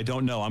goblin, I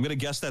don't know. I'm going to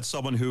guess that's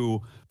someone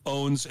who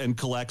owns and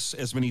collects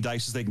as many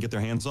dice as they can get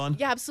their hands on.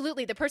 Yeah,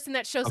 absolutely. The person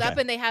that shows up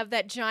and they have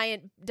that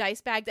giant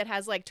dice bag that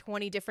has like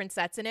 20 different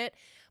sets in it.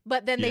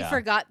 But then they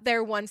forgot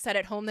their one set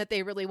at home that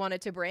they really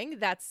wanted to bring.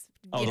 That's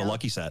the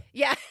lucky set.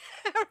 Yeah,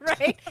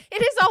 right.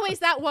 It is always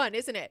that one,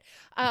 isn't it?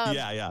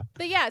 Yeah.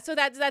 But yeah, so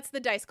that's the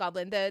dice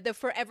goblin, the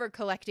forever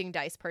collecting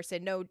dice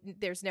person. No,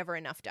 there's never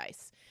enough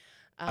dice.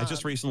 I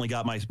just recently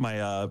got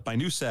my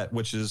new set,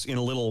 which is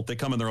in they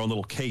come in their own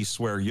little case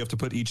where you have to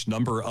put each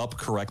number up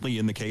correctly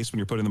in the case when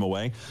you're putting them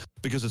away,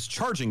 because it's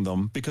charging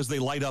them because they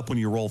light up when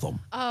you roll them.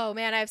 Oh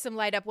man, I have some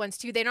light up ones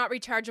too. They're not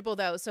rechargeable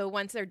though, so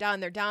once they're done,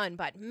 they're done.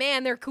 But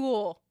man, they're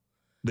cool.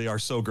 They are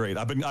so great.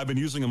 I've been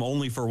using them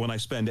only for when I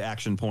spend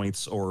action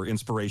points or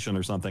inspiration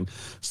or something,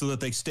 so that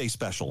they stay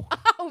special.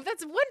 Oh,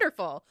 that's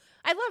wonderful.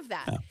 I love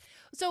that. Yeah.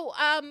 So,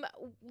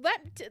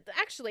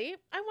 actually,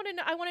 I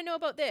want to know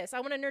about this.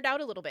 I want to nerd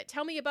out a little bit.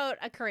 Tell me about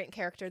a current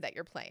character that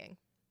you're playing.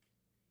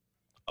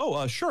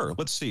 Oh, sure.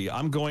 Let's see.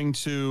 I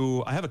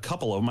have a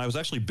couple of them. I was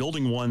actually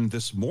building one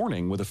this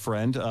morning with a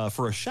friend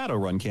for a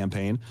Shadowrun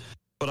campaign,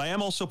 but I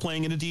am also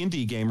playing in a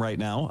D&D game right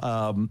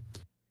now.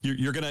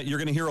 You're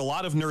gonna hear a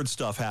lot of nerd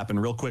stuff happen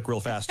real quick,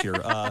 real fast here,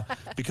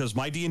 because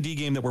my D&D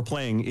game that we're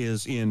playing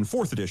is in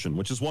 4th edition,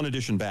 which is one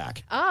edition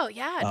back. Oh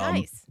yeah,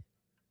 nice.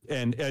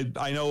 And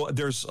I know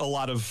there's a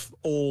lot of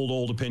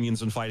old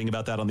opinions and fighting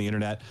about that on the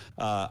internet.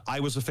 I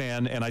was a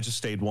fan, and I just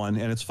stayed one,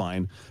 and it's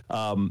fine.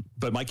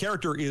 But my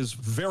character is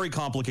very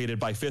complicated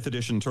by 5th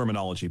edition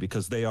terminology,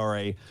 because they are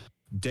a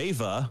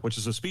Deva, which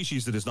is a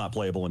species that is not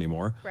playable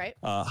anymore. Right.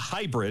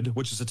 Hybrid,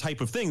 which is a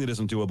type of thing that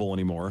isn't doable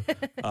anymore.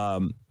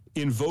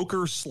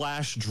 Invoker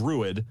 /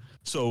 druid.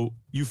 So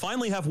you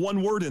finally have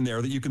one word in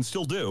there that you can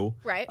still do.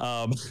 Right.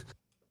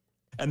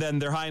 And then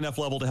they're high enough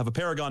level to have a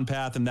paragon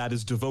path, and that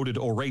is devoted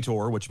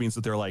orator, which means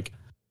that they're like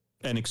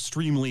an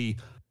extremely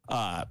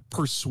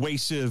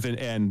persuasive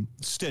and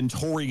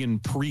stentorian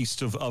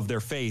priest of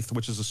their faith,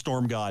 which is a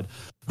storm god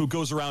who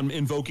goes around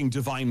invoking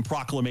divine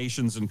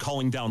proclamations and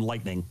calling down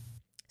lightning.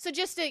 So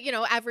just a,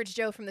 average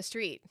Joe from the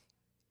street.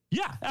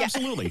 Yeah,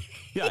 absolutely.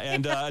 Yeah,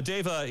 and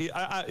Dave,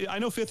 I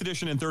know 5th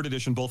edition and 3rd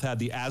edition both had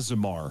the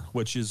Azimar,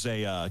 which is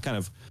a kind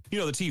of, the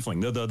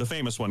tiefling, the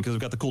famous one, because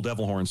they've got the cool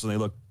devil horns and they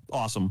look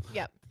awesome.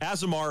 Yep.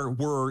 Azimar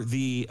were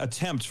the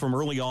attempt from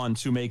early on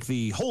to make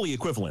the holy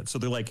equivalent. So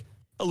they're like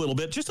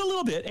just a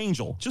little bit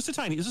angel, just a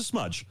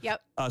smudge.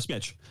 Yep.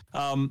 Smidge.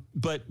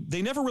 But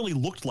they never really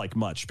looked like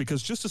much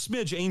because just a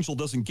smidge angel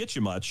doesn't get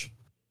you much.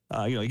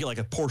 You get like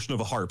a portion of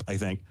a harp, I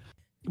think.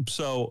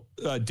 So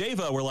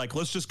Deva were like,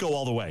 let's just go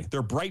all the way.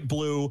 They're bright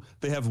blue.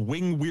 They have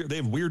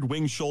weird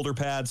wing shoulder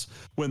pads.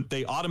 When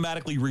they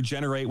automatically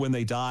regenerate when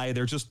they die,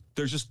 they're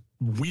just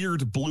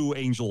weird blue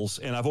angels.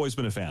 And I've always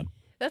been a fan.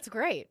 That's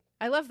great.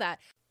 I love that.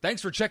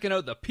 Thanks for checking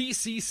out the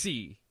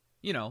PCC,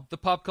 the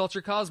Pop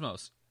Culture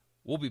Cosmos.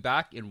 We'll be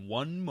back in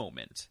one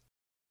moment.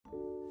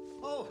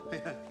 Oh,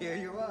 here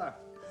you are.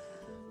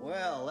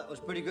 Well, that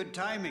was pretty good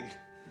timing.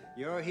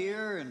 You're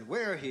here and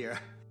we're here.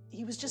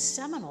 He was just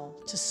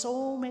seminal to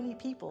so many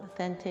people.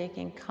 Authentic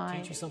and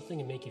kind. Teach you something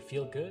and make you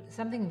feel good.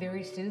 Something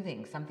very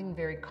soothing, something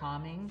very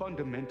calming.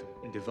 Fundamental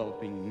in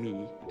developing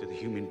me into the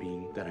human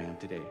being that I am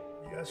today.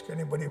 You ask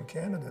anybody in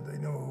Canada, they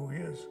know who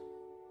he is.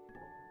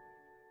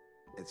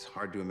 It's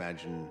hard to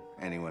imagine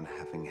anyone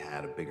having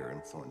had a bigger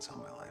influence on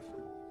my life.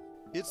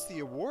 It's the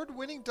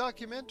award-winning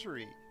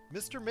documentary,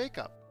 Mr.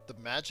 Makeup, The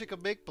Magic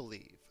of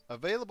Make-Believe,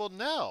 available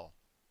now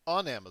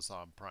on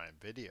Amazon Prime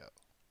Video.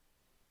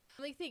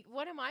 I think,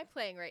 what am I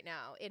playing right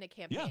now in a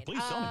campaign? Yeah,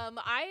 please tell me.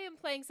 I am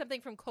playing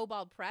something from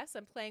Kobold Press.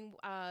 I'm playing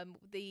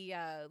the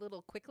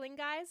little Quickling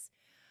guys.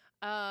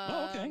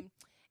 Okay.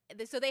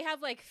 So they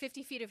have like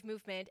 50 feet of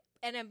movement,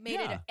 and I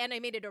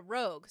made it a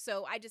rogue.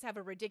 So I just have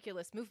a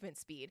ridiculous movement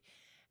speed.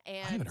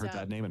 And I haven't heard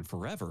that name in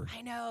forever.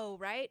 I know,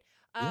 right?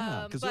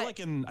 Yeah, because they're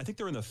I think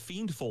they're in the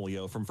Fiend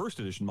Folio from 1st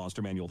edition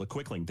Monster Manual, the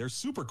Quickling. They're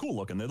super cool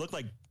looking. They look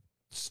like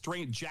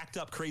straight, jacked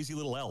up, crazy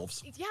little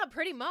elves. Yeah,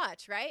 pretty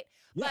much, right?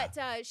 Yeah.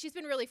 But she's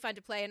been really fun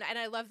to play, and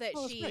I love that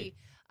she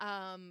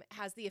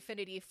has the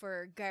affinity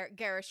for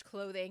garish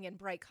clothing and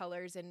bright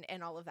colors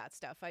and all of that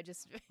stuff. I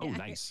just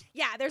nice.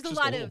 Yeah, there's just a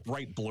lot little of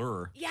bright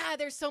blur. Yeah,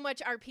 there's so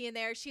much RP in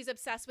there. She's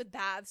obsessed with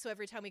baths, so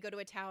every time we go to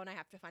a town, I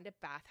have to find a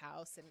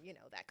bathhouse and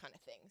that kind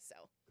of thing. So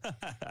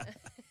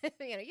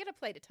you got to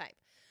play to type.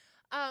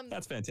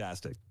 That's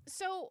fantastic.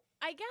 So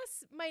I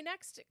guess my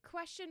next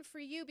question for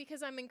you,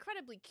 because I'm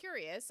incredibly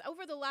curious,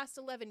 over the last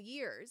 11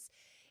 years,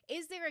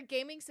 is there a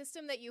gaming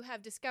system that you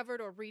have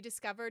discovered or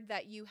rediscovered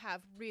that you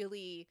have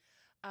really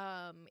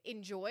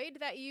enjoyed,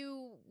 that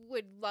you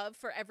would love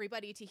for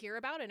everybody to hear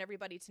about and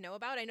everybody to know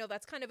about? I know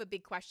that's kind of a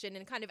big question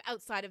and kind of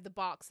outside of the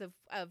box of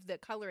the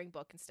coloring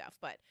book and stuff,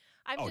 but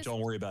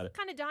don't worry about it.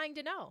 Kind of dying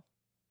to know.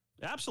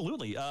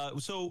 Absolutely.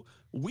 So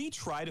we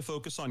try to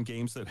focus on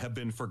games that have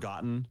been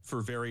forgotten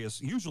for various,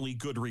 usually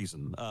good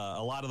reason.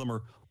 A lot of them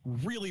are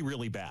really,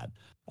 really bad.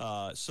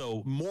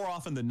 So more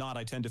often than not,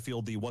 I tend to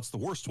field the "what's the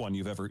worst one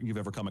you've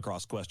ever come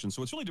across" question.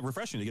 So it's really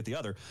refreshing to get the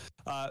other.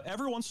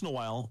 Every once in a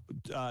while,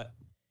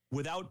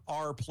 without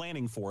our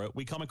planning for it,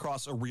 we come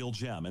across a real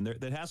gem, and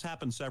that has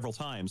happened several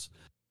times.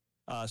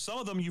 Some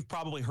of them you've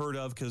probably heard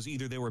of because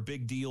either they were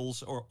big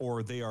deals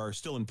or they are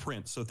still in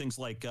print. So things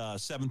like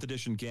 7th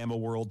edition Gamma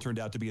World turned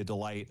out to be a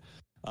delight.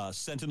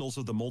 Sentinels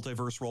of the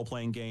Multiverse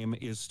role-playing game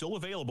is still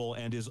available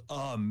and is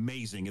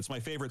amazing. It's my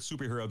favorite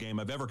superhero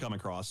game I've ever come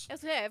across.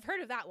 Okay, I've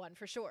heard of that one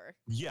for sure.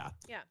 Yeah.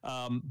 Yeah.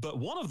 But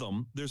one of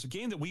them, there's a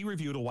game that we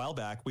reviewed a while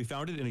back. We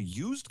found it in a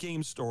used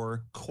game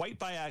store quite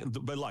by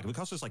luck. It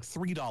cost us like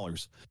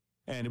 $3.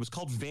 And it was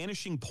called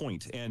Vanishing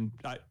Point. And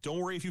don't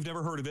worry if you've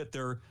never heard of it.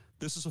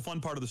 This is a fun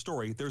part of the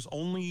story. There's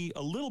only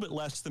a little bit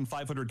less than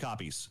 500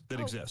 copies that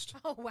exist.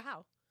 Oh,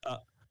 wow.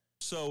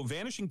 So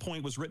Vanishing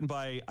Point was written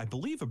by, I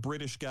believe, a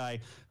British guy.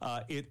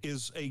 It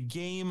is a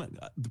game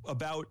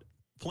about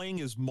playing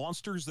as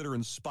monsters that are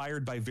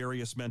inspired by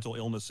various mental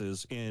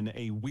illnesses in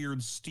a weird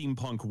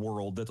steampunk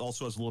world that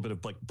also has a little bit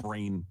of like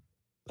brain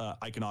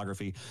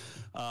iconography.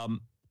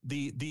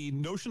 The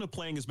notion of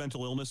playing as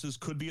mental illnesses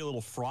could be a little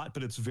fraught,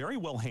 but it's very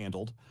well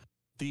handled.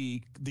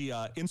 The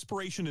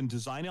inspiration and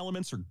design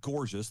elements are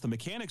gorgeous. The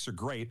mechanics are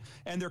great,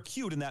 and they're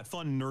cute in that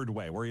fun nerd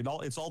way where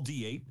it's all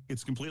D8.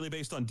 It's completely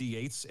based on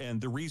D8s,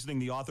 and the reasoning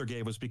the author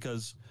gave was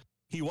because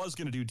he was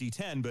going to do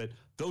D10, but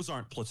those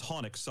aren't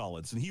platonic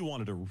solids, and he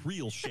wanted a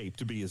real shape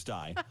to be his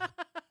die.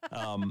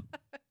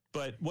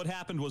 But what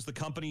happened was the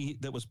company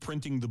that was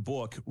printing the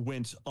book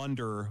went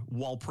under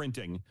while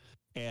printing,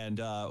 and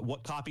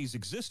what copies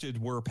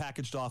existed were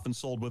packaged off and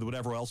sold with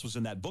whatever else was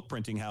in that book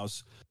printing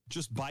house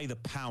just by the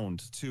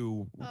pound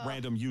to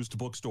random used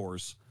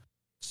bookstores.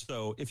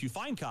 So if you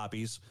find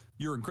copies,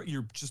 you're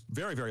just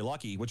very, very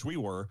lucky, which we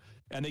were,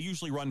 and they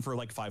usually run for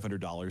like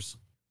 $500.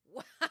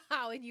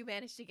 Wow, and you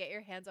managed to get your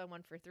hands on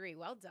one for $3.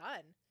 Well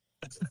done.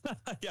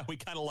 Yeah, we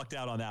kind of lucked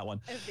out on that one.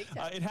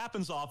 It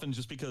happens often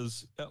just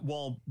because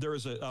while there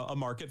is a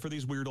market for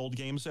these weird old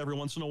games every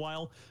once in a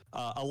while,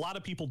 a lot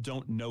of people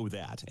don't know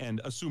that and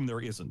assume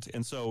there isn't.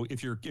 And so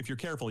if you're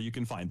careful, you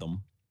can find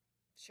them.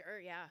 Sure,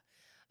 yeah.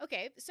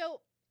 Okay,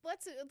 so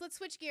let's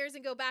switch gears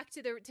and go back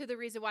to the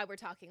reason why we're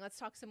talking. Let's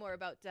talk some more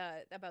about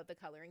the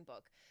coloring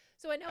book.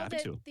 So I know Happy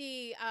that to.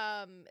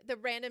 the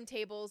random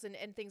tables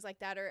and things like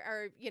that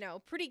are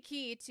pretty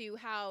key to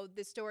how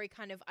the story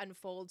kind of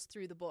unfolds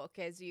through the book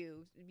as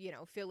you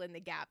fill in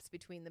the gaps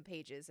between the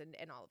pages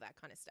and all of that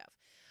kind of stuff.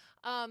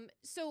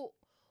 So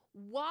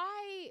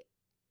why,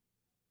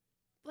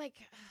 like,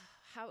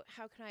 how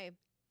can I?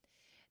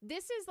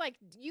 This is like,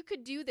 you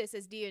could do this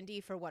as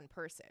D&D for one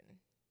person,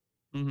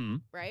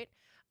 right?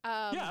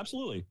 Yeah,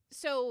 absolutely.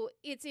 So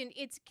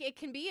it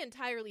can be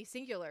entirely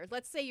singular.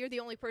 Let's say you're the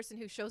only person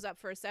who shows up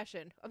for a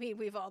session. I mean,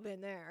 we've all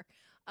been there.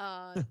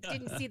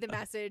 Didn't see the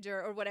message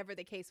or whatever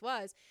the case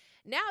was.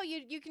 Now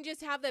you can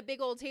just have that big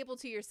old table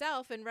to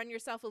yourself and run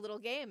yourself a little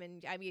game.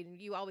 And I mean,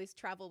 you always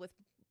travel with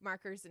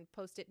markers and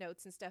Post-it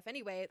notes and stuff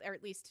anyway, or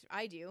at least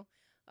I do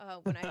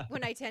when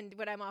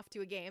I'm off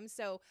to a game.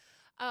 So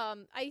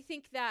I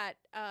think that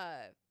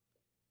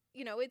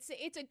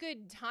it's a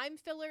good time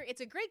filler.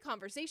 It's a great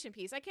conversation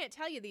piece. I can't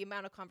tell you the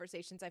amount of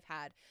conversations I've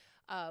had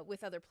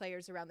with other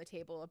players around the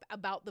table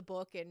about the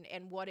book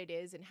and what it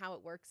is and how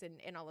it works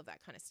and all of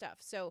that kind of stuff.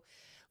 So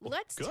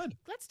let's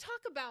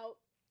talk about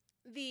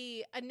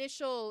the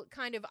initial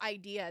kind of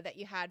idea that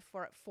you had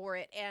for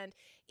it. And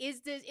is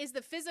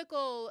the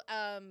physical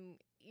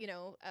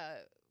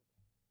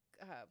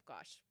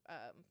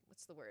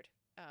what's the word?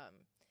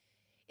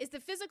 Is the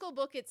physical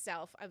book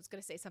itself, I was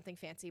going to say something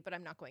fancy, but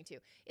I'm not going to.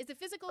 Is the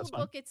physical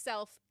book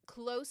itself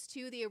close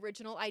to the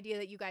original idea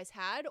that you guys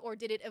had, or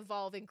did it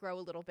evolve and grow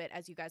a little bit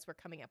as you guys were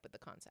coming up with the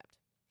concept?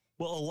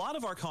 Well, a lot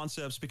of our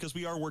concepts, because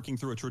we are working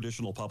through a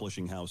traditional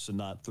publishing house and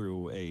not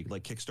through a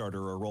Kickstarter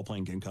or a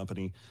role-playing game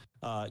company,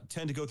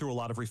 tend to go through a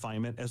lot of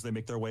refinement as they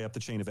make their way up the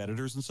chain of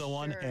editors and so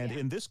on. And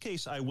in this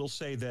case, I will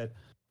say that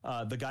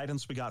the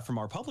guidance we got from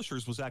our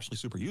publishers was actually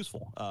super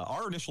useful.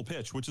 Our initial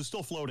pitch, which is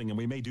still floating, and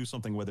we may do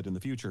something with it in the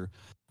future,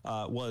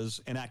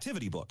 was an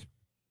activity book.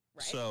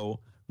 Right.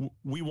 So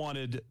we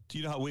wanted,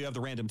 you know how we have the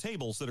random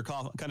tables that are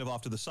kind of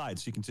off to the side.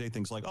 So you can say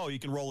things like, oh, you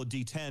can roll a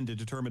D10 to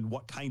determine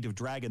what kind of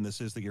dragon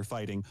this is that you're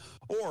fighting.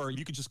 Or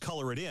you could just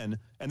color it in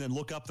and then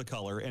look up the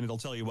color and it'll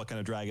tell you what kind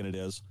of dragon it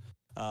is.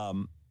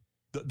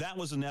 That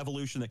was an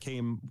evolution that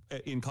came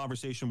in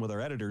conversation with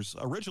our editors.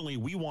 Originally,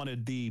 we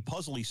wanted the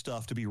puzzly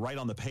stuff to be right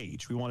on the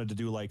page. We wanted to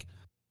do like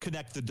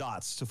connect the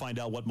dots to find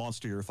out what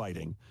monster you're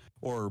fighting,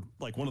 or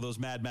like one of those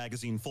Mad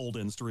Magazine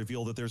fold-ins to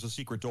reveal that there's a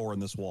secret door in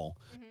this wall.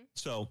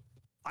 So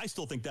I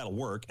still think that'll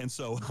work, and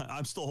so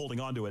I'm still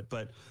holding on to it.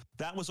 But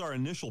that was our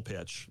initial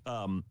pitch,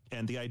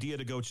 and the idea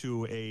to go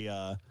to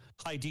a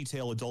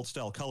high-detail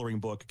adult-style coloring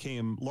book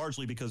came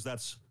largely because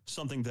that's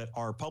something that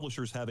our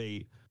publishers have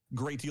a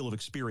great deal of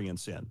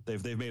experience in.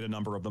 They've made a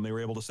number of them. They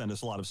were able to send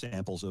us a lot of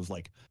samples of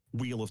like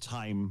Wheel of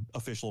Time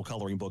official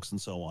coloring books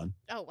and so on.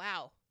 Oh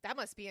wow, that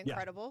must be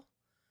incredible.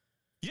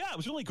 Yeah, it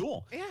was really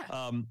cool.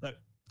 Yeah.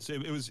 So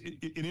it was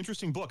an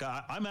interesting book.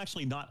 I'm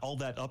actually not all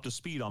that up to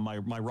speed on my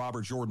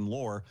Robert Jordan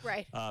lore.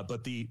 Right.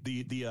 But the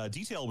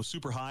detail was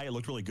super high. It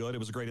looked really good. It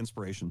was a great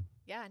inspiration.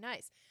 Yeah,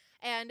 nice.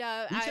 And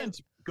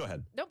go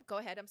ahead. Nope, go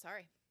ahead. I'm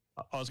sorry.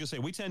 I was going to say,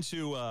 we tend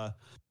to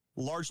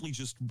largely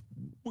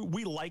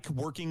we like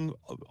working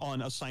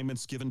on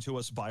assignments given to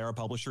us by our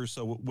publishers.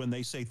 So when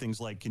they say things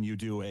like, can you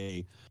do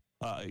a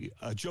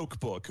joke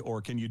book,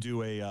 or can you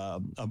do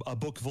a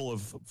book full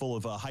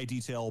of high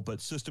detail but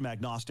system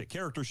agnostic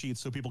character sheets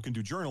so people can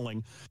do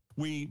journaling,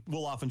 we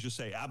will often just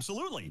say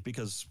absolutely,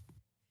 because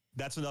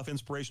that's enough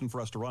inspiration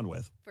for us to run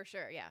with. For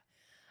sure,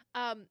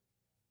 yeah.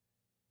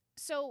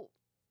 So,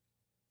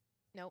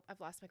 nope,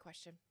 I've lost my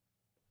question.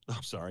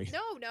 I'm sorry.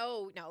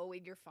 No,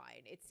 you're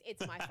fine.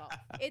 It's my fault.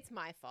 It's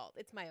my fault.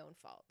 It's my own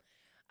fault.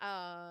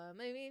 I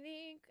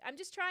mean, I'm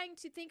just trying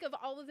to think of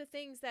all of the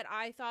things that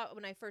I thought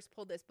when I first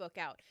pulled this book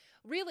out.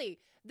 Really,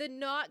 the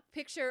not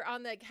picture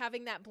on the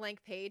having that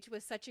blank page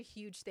was such a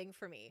huge thing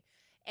for me.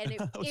 And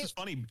it was just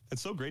funny.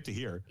 It's so great to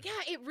hear. Yeah,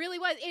 it really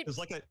was. It was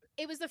like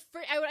it was the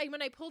first.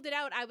 When I pulled it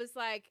out, I was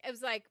like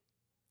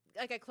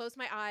I closed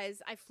my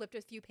eyes, I flipped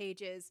a few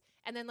pages,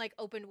 and then like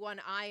opened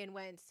one eye and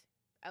went,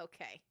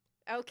 okay,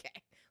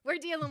 we're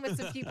dealing with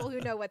some people who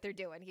know what they're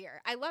doing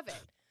here. I love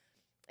it.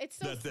 It's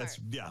so smart.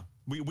 Yeah.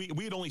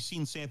 We had only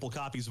seen sample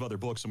copies of other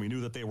books, and we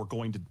knew that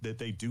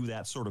they do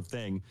that sort of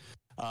thing.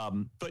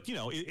 But you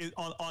know,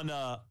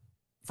 on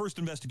first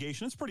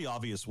investigation, it's pretty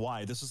obvious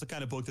why. This is the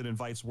kind of book that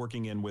invites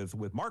working in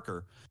with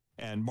marker,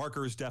 and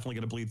marker is definitely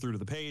going to bleed through to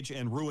the page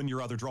and ruin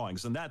your other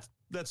drawings, and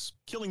that's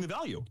killing the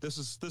value. This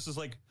is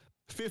like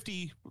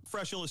 50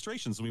 fresh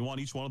illustrations, and we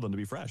want each one of them to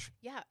be fresh.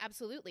 Yeah,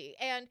 absolutely.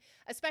 And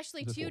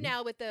especially too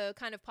now with the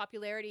kind of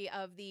popularity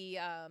of the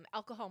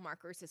alcohol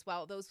markers as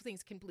well, those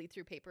things can bleed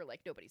through paper like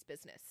nobody's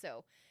business.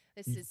 So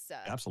this is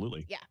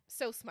absolutely, yeah,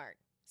 so smart.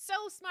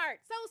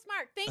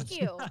 Thank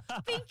you.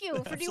 Thank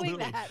you for doing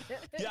that.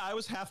 Yeah, I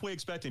was halfway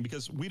expecting,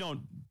 because we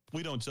don't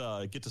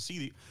get to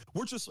see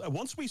we're just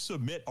once we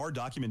submit our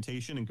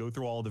documentation and go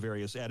through all the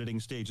various editing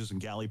stages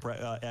and galley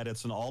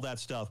edits and all that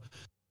stuff,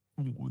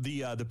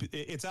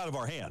 it's out of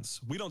our hands.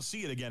 We don't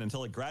see it again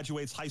until it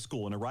graduates high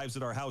school and arrives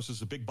at our house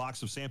as a big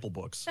box of sample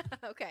books.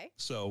 Okay.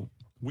 So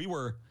we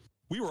were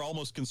we were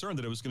almost concerned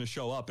that it was going to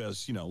show up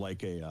as,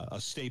 like a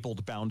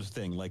stapled bound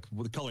thing, like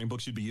the coloring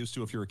books you'd be used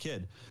to if you're a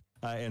kid.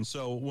 And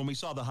so when we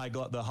saw the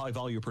high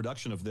value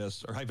production of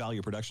this,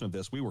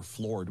 we were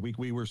floored.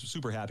 We were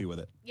super happy with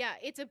it. Yeah,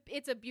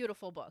 it's a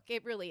beautiful book.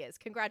 It really is.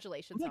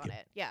 Congratulations on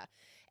it. Yeah.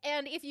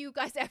 And if you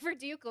guys ever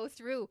do go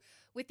through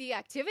with the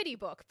activity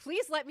book,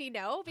 please let me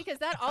know, because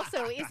that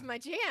also is my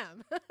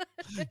jam.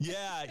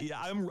 Yeah,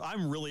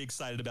 I'm really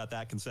excited about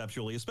that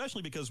conceptually,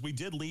 especially because we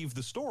did leave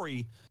the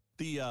story.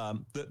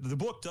 The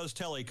book does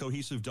tell a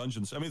cohesive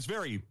dungeons. I mean, it's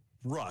very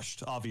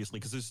rushed, obviously,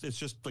 because it's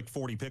just like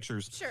 40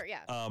 pictures. Sure,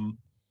 yeah.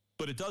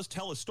 But it does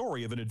tell a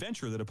story of an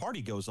adventure that a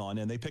party goes on,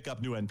 and they pick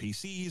up new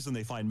NPCs and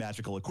they find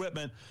magical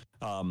equipment,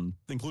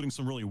 including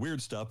some really weird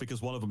stuff,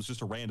 because one of them is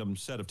just a random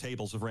set of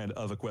tables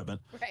of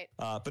equipment. Right.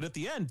 But at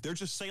the end, they're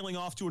just sailing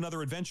off to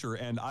another adventure,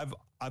 and I've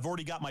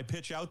already got my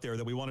pitch out there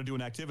that we want to do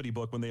an activity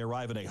book when they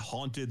arrive in a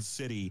haunted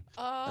city,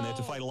 and they have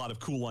to fight a lot of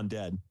cool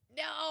undead.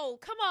 No,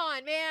 come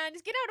on, man.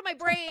 Just get out of my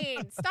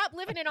brain. Stop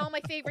living in all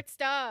my favorite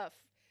stuff.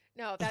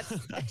 No, that's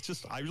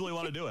just, I really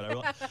want to do it.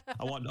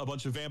 I want a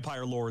bunch of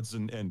vampire lords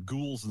and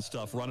ghouls and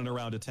stuff running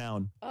around a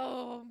town.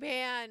 Oh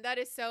man, that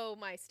is so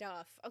my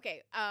stuff.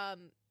 Okay.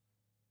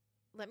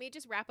 Let me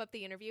just wrap up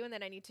the interview, and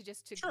then I need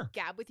to Sure.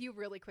 gab with you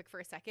really quick for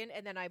a second,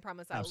 and then I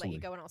promise I'll let you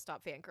go and I'll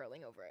stop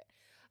fangirling over it.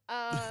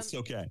 It's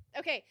okay.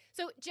 Okay.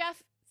 So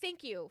Jeff,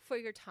 thank you for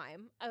your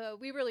time.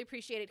 We really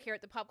appreciate it here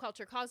at the Pop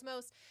Culture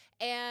Cosmos.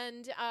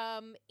 And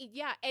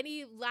yeah,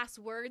 any last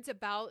words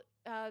about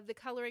the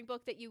coloring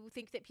book that you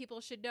think that people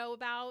should know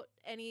about?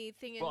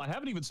 Anything? Well, I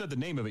haven't even said the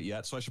name of it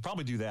yet, so I should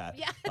probably do that.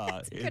 Yeah,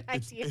 that's a good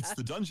idea. It's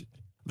the dungeon.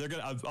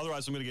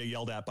 Otherwise, I'm going to get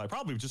yelled at by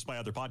probably just my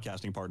other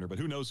podcasting partner, but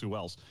who knows who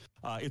else.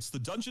 It's the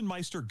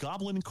Düngeonmeister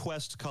Goblin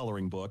Quest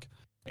coloring book,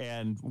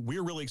 and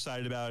we're really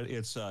excited about it.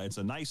 It's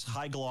a nice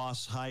high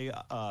gloss,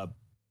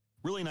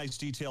 really nice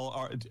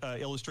detail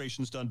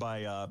illustrations done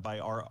by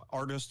our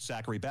artist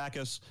Zachary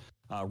Backus,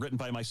 written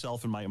by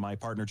myself and my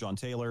partner John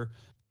Taylor.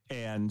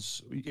 And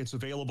it's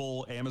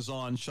available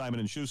Amazon,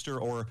 Simon & Schuster,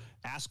 or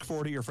ask for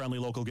it at your friendly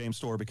local game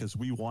store, because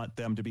we want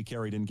them to be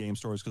carried in game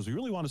stores, because we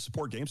really want to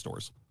support game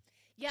stores.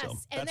 Yes, so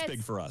and that's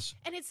big for us.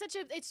 And it's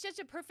such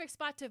a perfect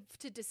spot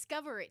to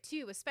discover it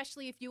too,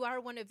 especially if you are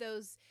one of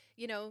those,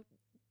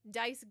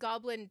 dice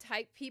goblin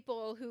type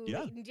people who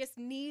just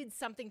need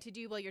something to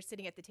do while you're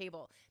sitting at the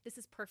table. This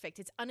is perfect.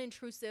 It's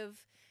unintrusive.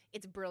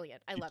 It's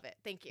brilliant. I love it.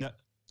 Thank you.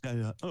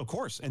 Of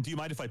course. And do you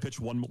mind if I pitch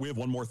one? We have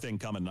one more thing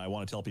coming, and I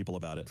want to tell people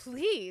about it.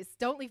 Please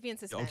don't leave me in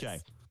suspense. Okay.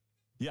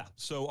 Yeah.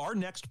 So our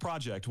next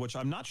project, which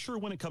I'm not sure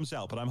when it comes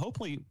out, but I'm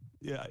hopefully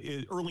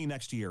early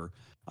next year,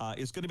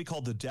 is going to be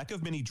called the Deck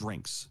of Many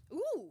Drinks.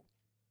 Ooh.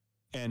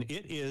 And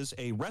it is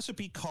a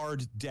recipe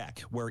card deck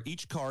where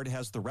each card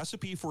has the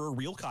recipe for a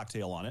real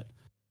cocktail on it,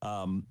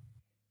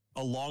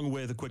 along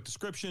with a quick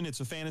description. It's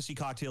a fantasy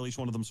cocktail. Each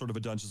one of them sort of a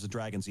Dungeons and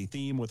Dragons-y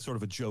theme with sort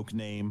of a joke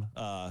name,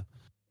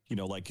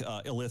 like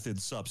illithid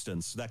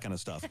substance, that kind of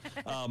stuff.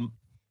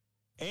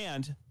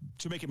 And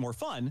to make it more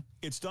fun,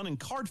 it's done in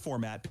card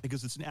format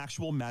because it's an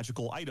actual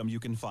magical item you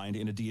can find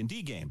in a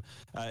D&D game.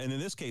 And in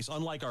this case,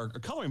 unlike our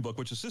coloring book,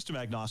 which is system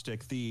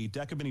agnostic, the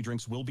Deck of Many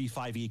Drinks will be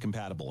 5e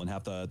compatible and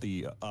have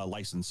the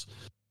license.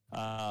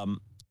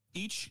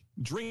 Each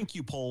drink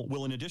you pull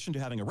will, in addition to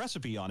having a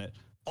recipe on it,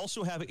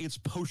 also have its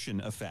potion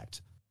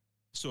effect.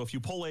 So if you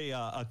pull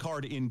a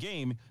card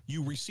in-game,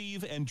 you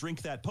receive and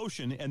drink that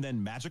potion, and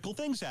then magical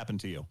things happen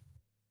to you.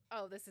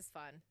 Oh, this is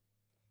fun.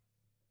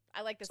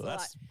 I like this a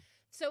lot.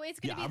 So it's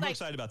going to be I'm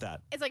excited about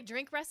that. It's like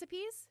drink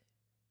recipes?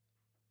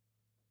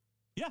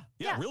 Yeah,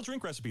 real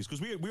drink recipes,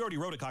 because we already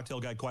wrote a cocktail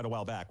guide quite a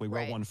while back. We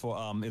wrote one for,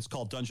 it's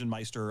called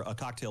Düngeonmeister, a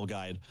cocktail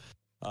guide.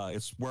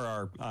 It's where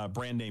our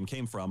brand name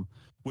came from,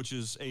 which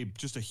is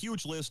just a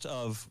huge list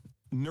of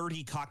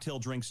nerdy cocktail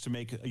drinks to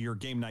make your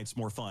game nights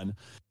more fun.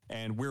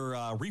 And we're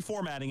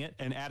reformatting it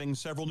and adding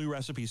several new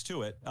recipes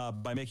to it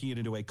by making it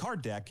into a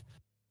card deck,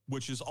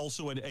 which is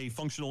also a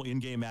functional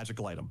in-game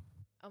magical item.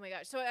 Oh my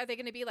gosh. So are they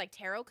going to be like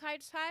tarot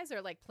card size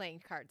or like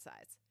playing card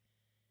size?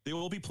 They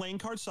will be playing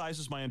card size,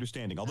 is my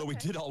understanding. Although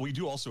we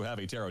do also have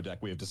a tarot deck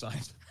we have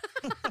designed.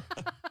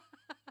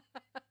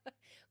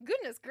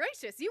 Goodness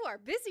gracious, you are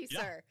busy,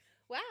 sir.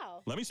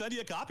 Wow. Let me send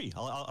you a copy.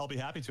 I'll be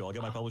happy to. I'll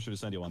get my publisher to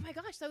send you one. Oh my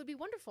gosh, that would be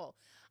wonderful.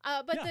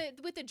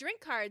 With the drink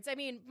cards, I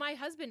mean, my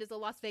husband is a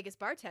Las Vegas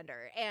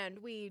bartender, and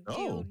we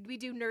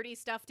do nerdy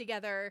stuff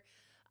together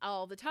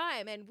all the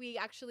time. And we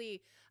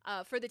actually,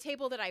 for the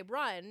table that I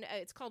run,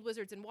 it's called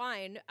Wizards and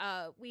Wine.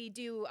 We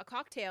do a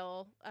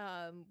cocktail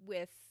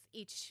with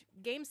each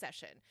game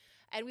session.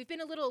 And we've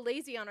been a little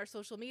lazy on our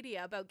social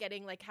media about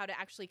getting like how to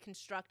actually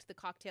construct the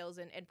cocktails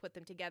and put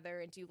them together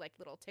and do like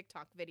little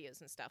TikTok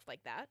videos and stuff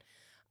like that.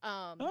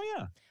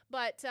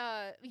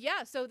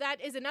 So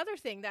that is another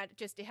thing that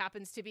just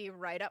happens to be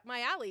right up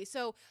my alley.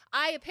 So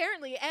I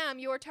apparently am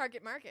your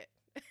target market.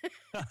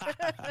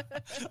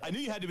 I knew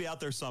you had to be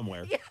out there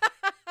somewhere. Yeah.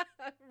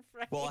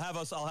 Right. Well,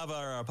 I'll have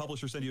our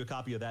publisher send you a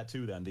copy of that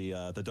too then,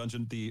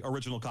 the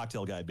original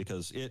cocktail guide,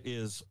 because it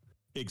is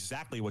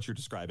exactly what you're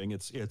describing.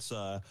 It's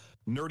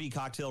nerdy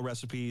cocktail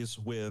recipes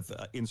with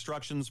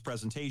instructions,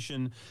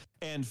 presentation,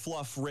 and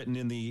fluff written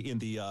in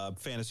the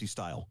fantasy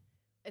style.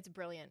 It's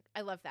brilliant.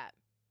 I love that.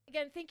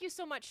 Again, thank you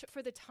so much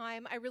for the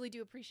time. I really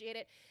do appreciate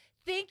it.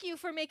 Thank you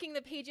for making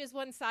the pages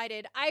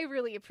one-sided. I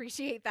really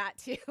appreciate that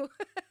too.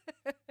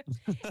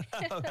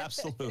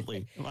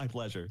 Absolutely. My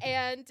pleasure.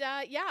 And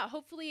yeah,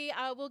 hopefully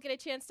we'll get a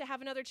chance to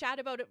have another chat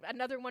about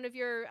another one of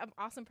your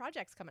awesome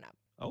projects coming up.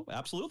 Oh,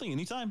 absolutely.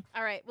 Anytime.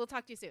 All right. We'll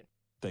talk to you soon.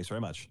 Thanks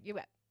very much. You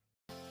bet.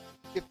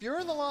 If you're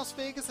in the Las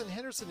Vegas and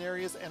Henderson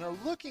areas and are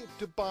looking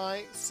to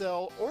buy,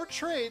 sell, or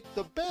trade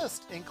the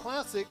best in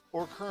classic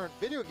or current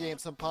video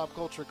games and pop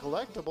culture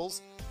collectibles,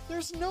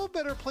 there's no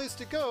better place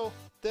to go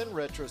than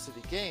Retro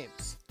City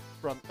Games.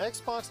 From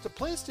Xbox to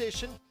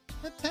PlayStation,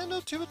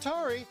 Nintendo to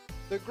Atari,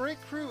 the great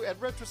crew at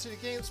Retro City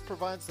Games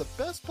provides the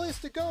best place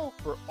to go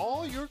for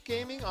all your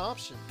gaming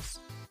options.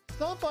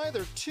 Stop by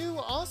their 2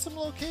 awesome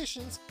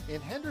locations in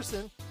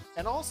Henderson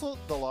and also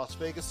the Las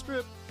Vegas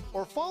Strip,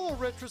 or follow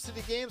Retro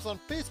City Games on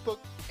Facebook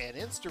and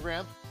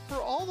Instagram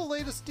for all the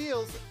latest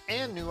deals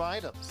and new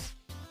items.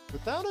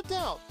 Without a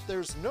doubt,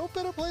 there's no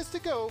better place to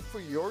go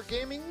for your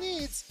gaming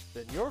needs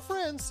than your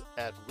friends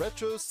at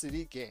Retro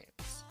City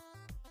Games.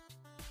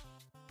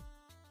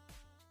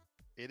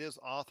 It is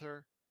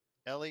author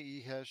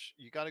Elie Ihlesh.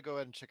 You got to go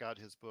ahead and check out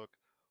his book,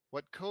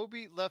 What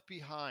Kobe Left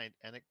Behind,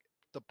 and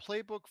the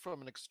Playbook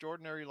from an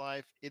Extraordinary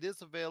Life. It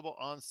is available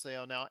on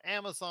sale now.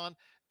 Amazon.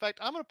 In fact,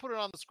 I'm going to put it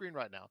on the screen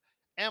right now.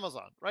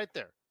 Amazon, right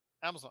there.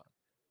 Amazon.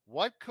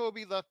 What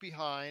Kobe Left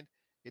Behind.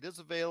 It is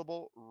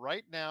available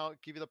right now.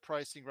 Give you the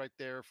pricing right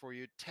there for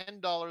you.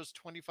 $10,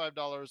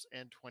 $25,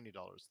 and $20.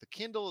 The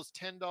Kindle is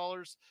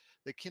 $10.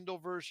 The Kindle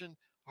version,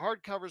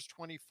 hardcover is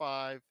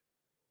 $25,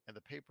 and the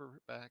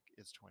paperback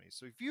is $20.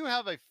 So if you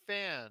have a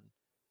fan,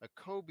 a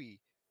Kobe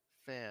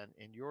fan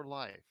in your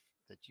life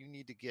that you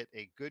need to get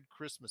a good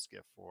Christmas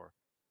gift for,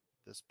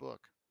 this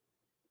book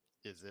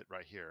is it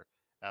right here.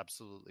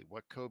 Absolutely.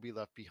 What Kobe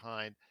Left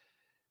Behind.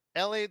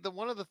 Elie,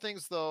 one of the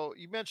things, though,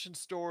 you mentioned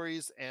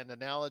stories and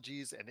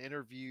analogies and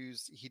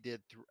interviews he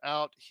did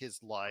throughout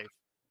his life.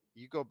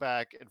 You go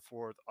back and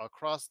forth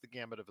across the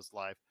gamut of his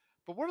life.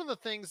 But one of the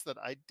things that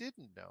I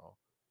didn't know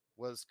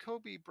was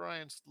Kobe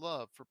Bryant's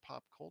love for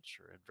pop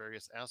culture and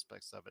various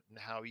aspects of it and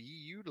how he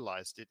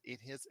utilized it in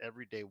his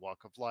everyday walk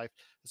of life,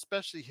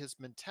 especially his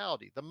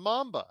mentality, the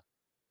Mamba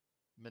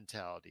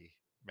mentality,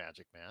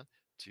 Magic Man,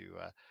 to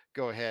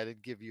go ahead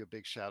and give you a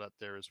big shout out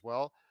there as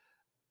well.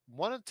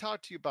 Want to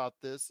talk to you about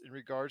this in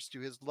regards to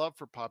his love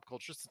for pop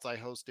culture, since I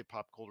host a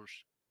pop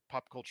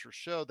culture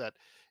show that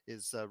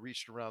is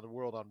reached around the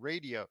world on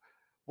radio.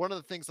 One of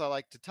the things I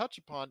like to touch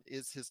upon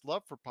is his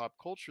love for pop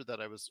culture, that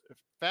I was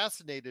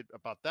fascinated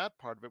about that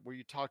part of it, where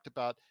you talked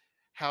about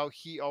how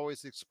he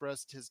always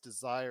expressed his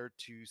desire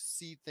to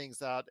see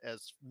things out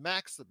as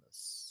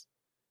Maximus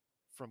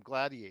from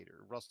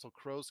Gladiator, Russell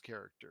Crowe's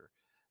character,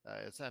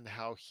 and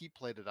how he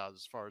played it out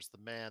as far as the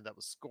man that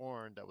was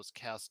scorned, that was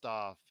cast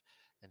off,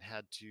 and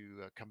had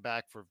to come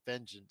back for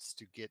vengeance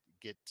to get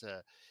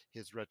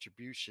his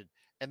retribution.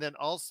 And then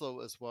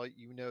also as well,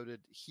 you noted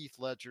Heath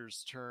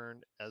Ledger's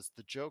turn as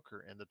the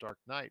Joker in The Dark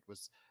Knight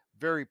was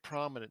very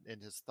prominent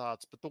in his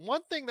thoughts. But the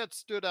one thing that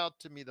stood out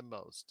to me the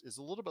most is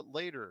a little bit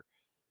later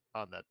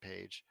on that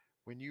page,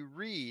 when you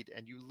read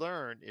and you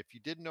learn, if you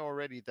didn't know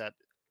already, that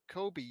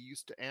Kobe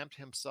used to amp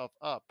himself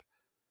up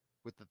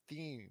with the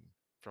theme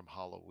from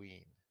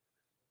Halloween.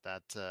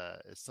 That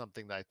is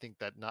something that I think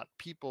that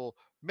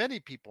many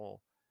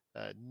people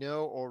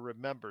know or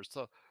remember.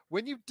 So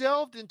when you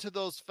delved into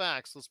those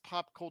facts, those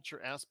pop culture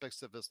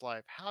aspects of his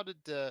life, how did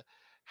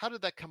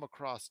that come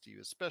across to you?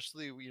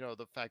 Especially,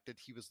 the fact that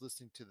he was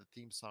listening to the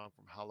theme song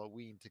from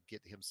Halloween to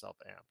get himself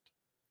amped.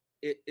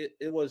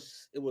 It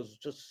was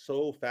just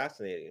so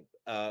fascinating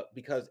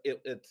because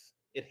it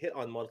hit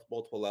on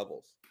multiple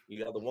levels.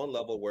 You have the one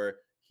level where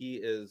he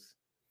is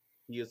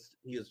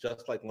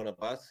just like one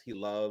of us. He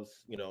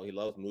loves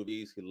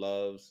movies. He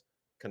loves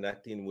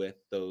connecting with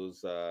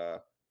those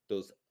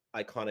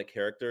iconic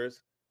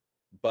characters,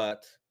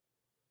 but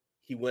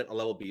he went a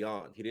level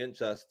beyond. He didn't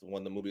just,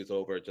 when the movie's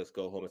over, just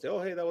go home and say, "Oh,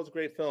 hey, that was a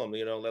great film.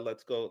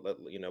 Let's go.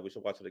 We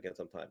should watch it again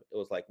sometime." It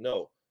was like,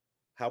 no,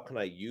 how can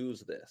I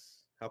use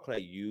this? How can I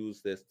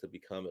use this to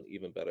become an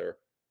even better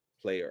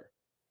player?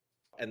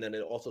 And then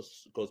it also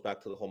goes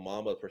back to the whole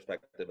Mamba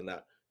perspective, in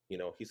that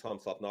he saw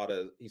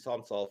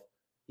himself.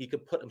 He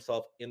could put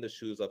himself in the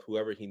shoes of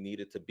whoever he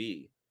needed to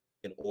be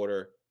in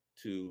order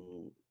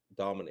to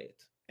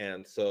dominate.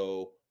 And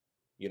so,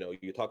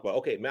 you talk about,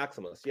 okay,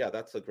 Maximus. Yeah,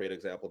 that's a great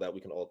example that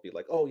we can all be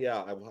like, oh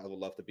yeah, I would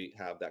love to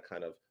have that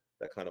kind of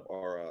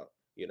aura,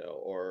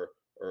 or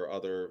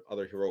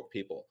other heroic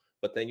people.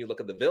 But then you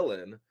look at the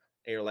villain and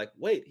you're like,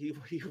 wait, he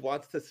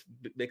wants to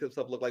make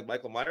himself look like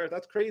Michael Myers?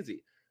 That's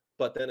crazy.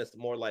 But then it's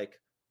more like,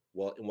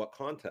 well, in what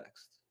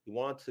context? You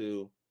want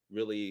to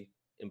really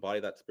embody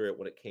that spirit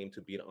when it came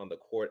to being on the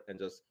court and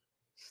just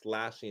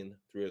slashing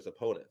through his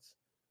opponents.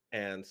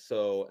 And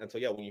so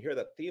yeah, when you hear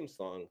that theme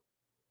song,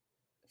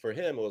 for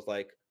him, it was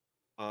like,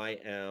 I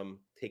am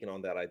taking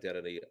on that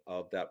identity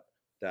of that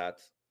that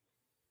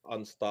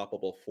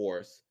unstoppable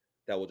force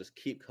that will just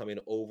keep coming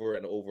over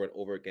and over and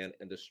over again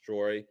and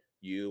destroy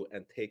you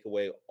and take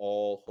away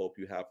all hope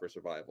you have for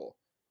survival.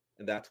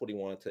 And that's what he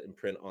wanted to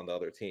imprint on the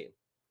other team.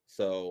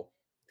 So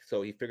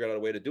he figured out a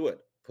way to do it.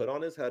 Put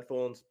on his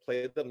headphones,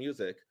 play the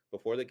music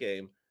before the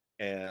game,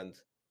 and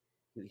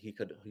he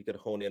could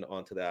hone in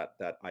onto that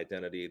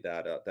identity,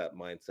 that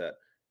mindset.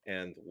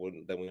 And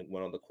when we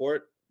went on the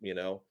court,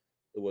 it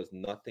was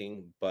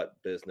nothing but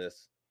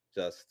business.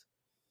 Just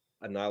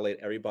annihilate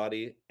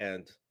everybody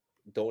and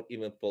don't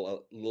even feel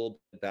a little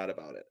bit bad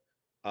about it.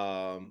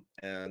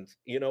 And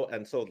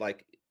so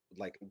like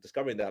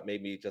discovering that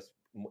made me just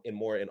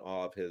more in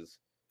awe of his.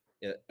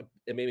 It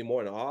made me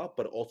more in awe,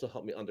 but also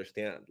helped me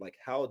understand, like,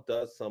 how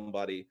does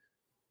somebody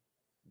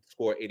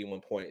score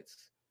 81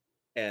 points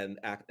and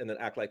then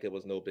act like it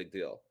was no big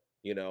deal?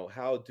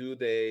 How do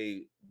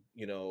they,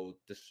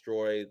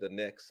 destroy the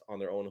Knicks on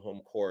their own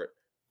home court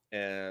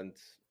and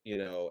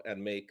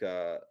make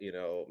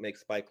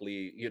Spike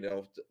Lee,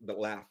 the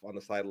laugh on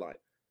the sideline?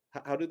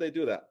 How do they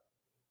do that?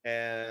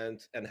 And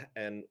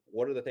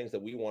what are the things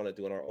that we want to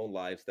do in our own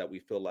lives that we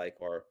feel like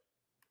are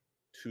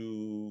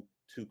too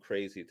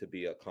crazy to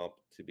be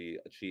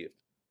achieved?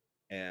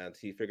 And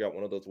he figured out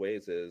one of those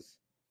ways is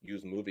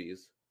use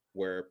movies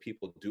where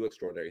people do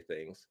extraordinary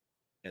things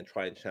and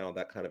try and channel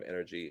that kind of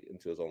energy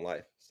into his own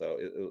life. So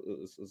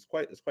it's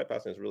quite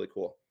fascinating. It's really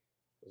cool.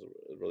 It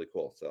was really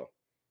cool. So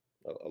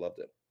I loved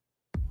it.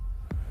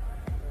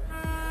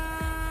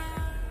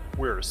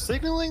 We're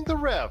signaling the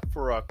ref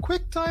for a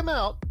quick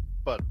timeout,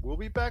 but we'll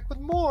be back with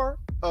more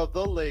of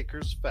the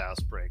Lakers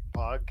Fast Break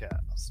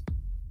podcast.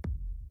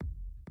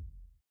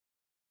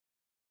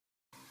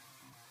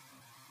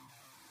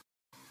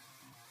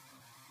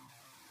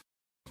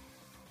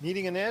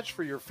 Needing an edge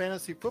for your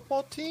fantasy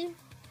football team?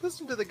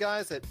 Listen to the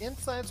guys at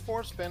Inside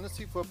Sports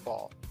Fantasy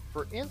Football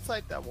for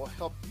insight that will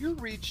help you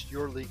reach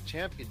your league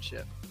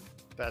championship.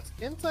 That's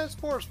Inside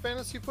Sports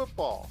Fantasy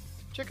Football.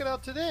 Check it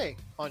out today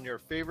on your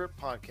favorite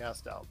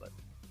podcast outlet.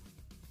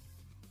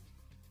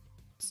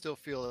 Still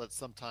feel that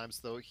sometimes,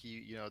 though,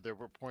 there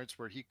were points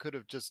where he could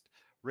have just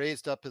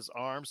raised up his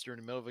arms during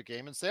the middle of a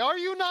game and say, "Are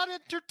you not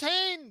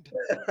entertained?"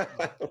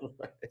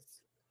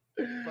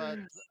 But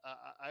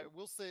I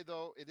will say,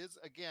 though, it is,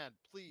 again,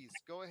 please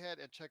go ahead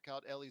and check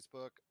out Ellie's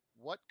book,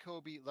 What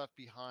Kobe Left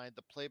Behind,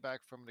 the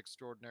playback from an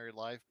extraordinary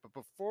life. But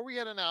before we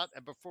head on out,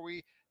 and before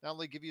we not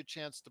only give you a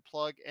chance to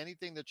plug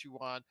anything that you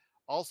want,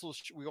 also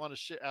we want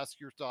to ask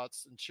your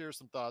thoughts and share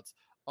some thoughts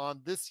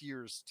on this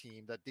year's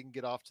team that didn't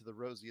get off to the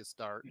rosiest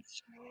start.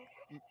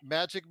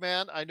 Magic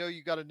Man, I know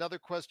you got another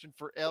question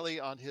for Ellie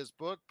on his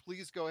book.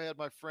 Please go ahead,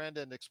 my friend,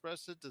 and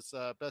express it as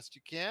best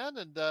you can.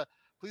 And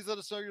please let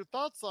us know your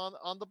thoughts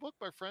on the book,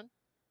 my friend.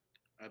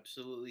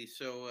 Absolutely.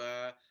 So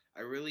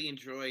I really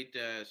enjoyed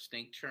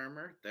Snake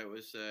Charmer. That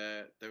was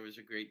a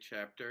great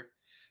chapter.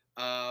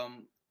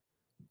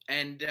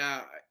 And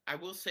I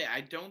will say,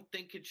 I don't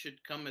think it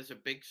should come as a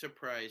big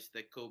surprise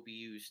that Kobe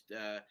used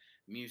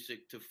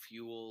music to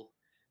fuel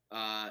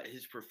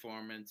his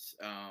performance.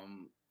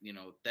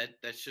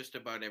 That's just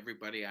about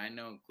everybody I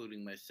know,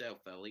 including myself,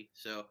 Ellie.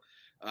 So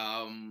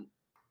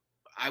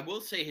I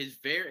will say his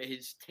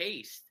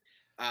taste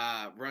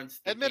runs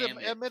the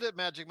gamut. Admit it,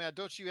 Magic Man.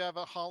 Don't you have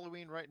a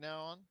Halloween right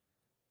now on?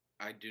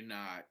 I do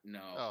not.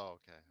 No. Oh,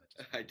 okay.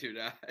 I do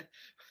not.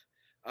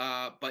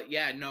 But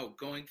yeah, no,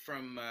 going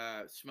from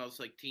Smells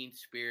Like Teen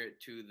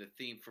Spirit to the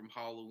theme from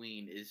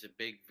Halloween is a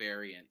big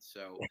variant.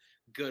 So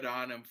good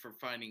on him for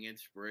finding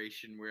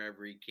inspiration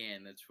wherever he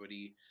can. That's what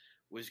he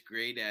was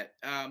great at.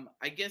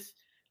 I guess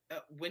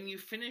when you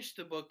finish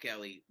the book,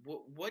 Ellie,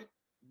 what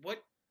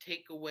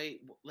takeaway,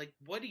 like,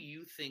 what do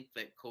you think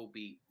that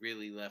Kobe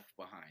really left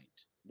behind?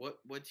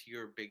 What's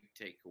your big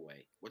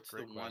takeaway? What's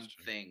Great the question.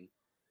 One thing?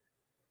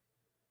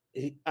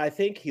 I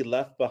think he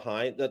left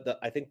behind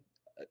I think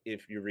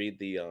if you read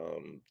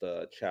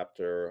the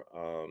chapter,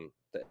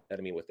 The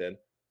Enemy Within,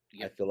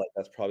 yep. I feel like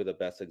that's probably the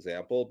best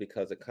example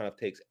because it kind of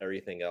takes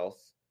everything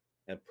else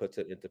and puts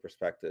it into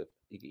perspective.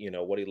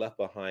 What he left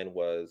behind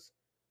was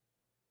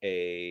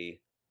a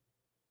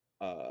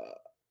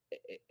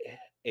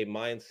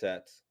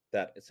mindset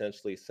that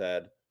essentially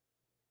said,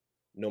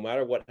 no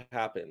matter what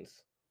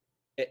happens,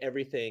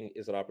 everything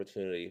is an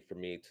opportunity for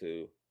me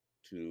to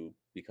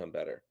become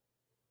better.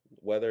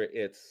 Whether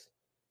it's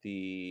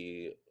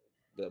the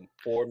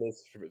 4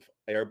 missed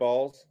air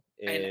balls.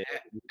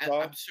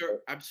 I'm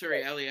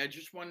sorry, Ellie. I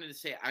just wanted to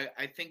say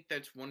I think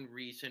that's one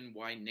reason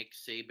why Nick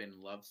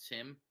Saban loves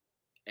him,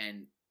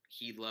 and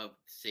he loved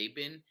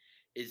Saban,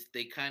 is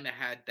they kind of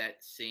had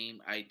that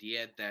same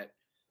idea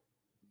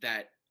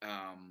that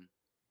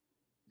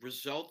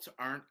results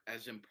aren't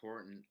as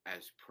important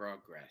as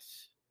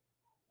progress.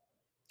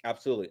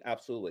 Absolutely.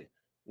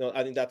 No,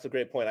 I think that's a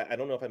great point. I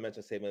don't know if I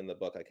mentioned Saban in the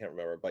book. I can't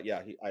remember, but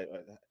yeah, you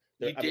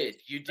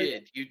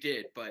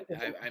did. But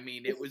I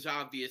mean, it was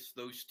obvious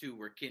those two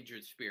were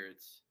kindred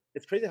spirits.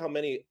 It's crazy how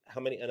many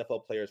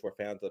NFL players were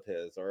fans of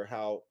his, or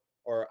how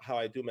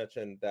I do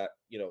mention that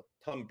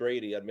Tom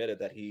Brady admitted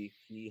that he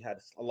had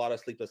a lot of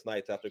sleepless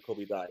nights after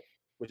Kobe died.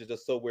 which is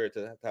just so weird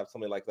to have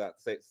somebody like that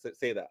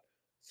say that.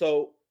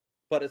 So,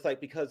 but it's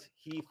like, because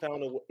he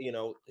found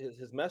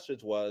his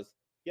message was,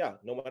 yeah,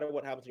 no matter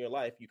what happens in your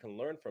life, you can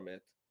learn from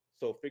it.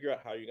 So figure out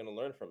how you're going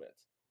to learn from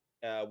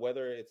it.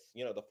 Whether it's,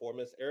 the 4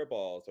 missed air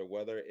balls, or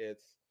whether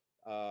it's,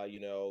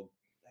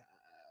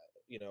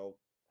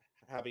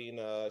 having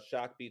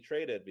Shaq be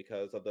traded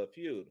because of the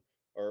feud,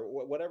 or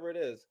whatever it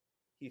is,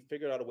 he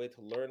figured out a way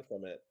to learn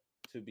from it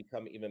to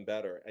become even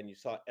better. And you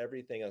saw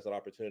everything as an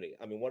opportunity.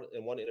 I mean,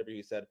 in one interview,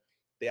 he said,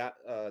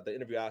 the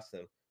interview asked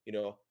him,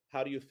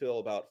 how do you feel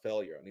about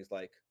failure? And he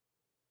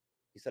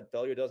said,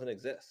 failure doesn't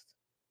exist.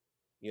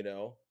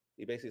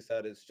 He basically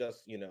said, it's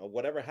just,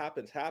 whatever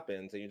happens,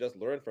 happens, and you just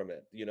learn from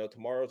it.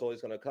 Tomorrow's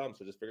always going to come.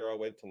 So just figure out a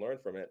way to learn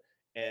from it.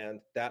 And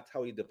that's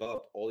how he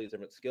developed all these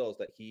different skills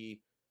that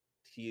he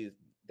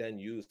then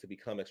used to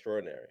become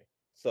extraordinary.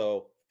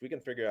 So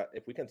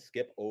if we can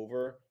skip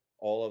over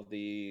all of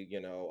the,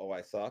 oh,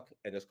 I suck,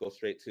 and just go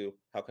straight to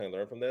how can I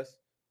learn from this,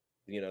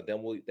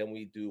 then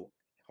we do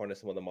harness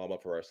some of the mama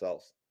for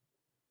ourselves.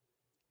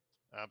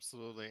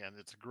 Absolutely. And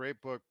it's a great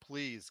book.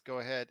 Please go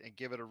ahead and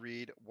give it a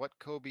read. What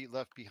Kobe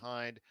Left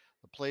Behind,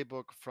 the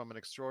playbook from an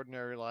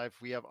extraordinary life.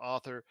 We have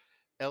author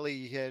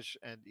Ellie Hesh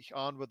and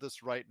on with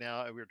us right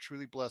now, and we're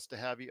truly blessed to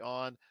have you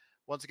on.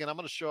 Once again, I'm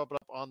going to show up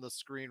on the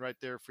screen right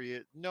there for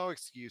you. No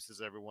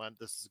excuses, everyone.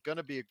 This is going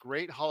to be a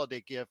great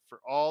holiday gift for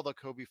all the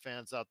Kobe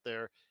fans out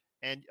there,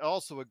 and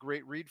also a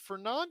great read for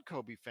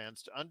non-Kobe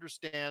fans to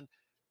understand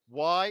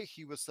why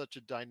he was such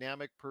a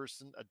dynamic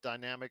person, a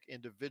dynamic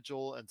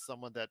individual, and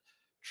someone that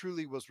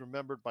truly was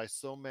remembered by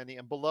so many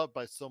and beloved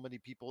by so many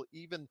people,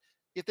 even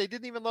if they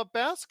didn't even love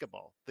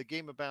basketball, the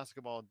game of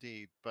basketball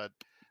indeed. But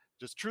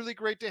just truly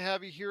great to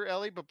have you here,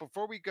 Ellie. But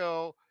before we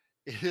go,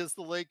 it is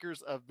the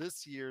Lakers of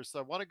this year. So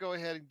I want to go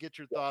ahead and get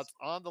your thoughts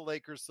on the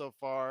Lakers so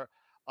far.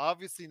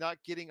 Obviously not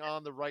getting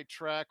on the right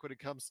track when it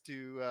comes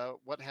to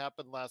what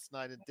happened last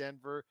night in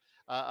Denver.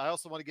 I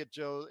also want to get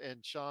Joe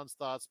and Sean's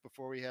thoughts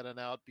before we head on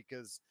out,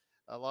 because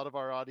a lot of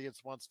our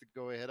audience wants to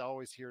go ahead. I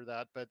always hear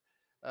that. But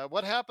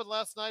what happened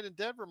last night in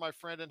Denver, my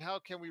friend, and how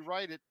can we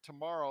write it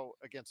tomorrow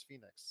against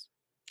Phoenix?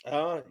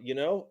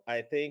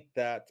 I think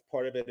that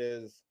part of it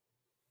is,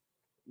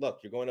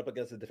 look, you're going up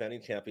against the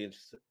defending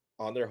champions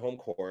on their home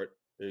court.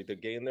 They're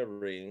getting their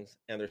rings,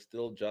 and they're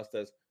still just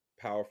as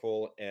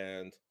powerful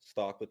and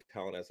stocked with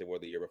talent as they were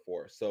the year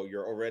before. So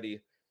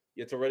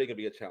it's already going to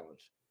be a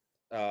challenge.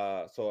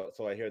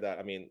 So I hear that.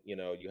 I mean,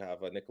 you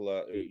have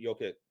Nikola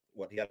Jokic.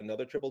 He had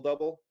another triple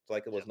double. It's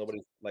like it was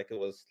nobody. Like it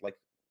was like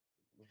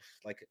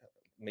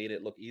made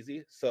it look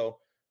easy. So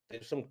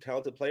there's some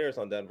talented players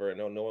on Denver, and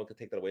no one could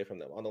take that away from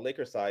them. On the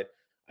Lakers side,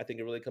 I think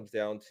it really comes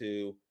down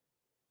to,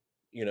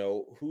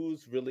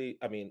 who's really.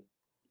 I mean,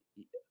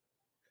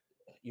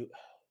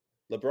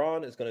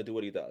 LeBron is going to do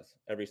what he does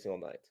every single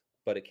night,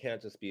 but it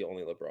can't just be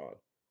only LeBron,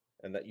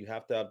 and that you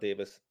have to have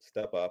Davis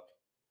step up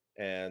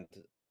and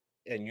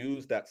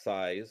use that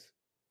size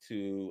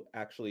to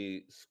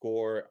actually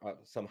score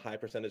some high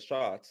percentage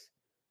shots.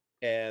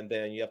 And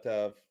then you have to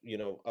have,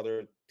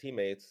 other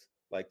teammates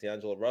like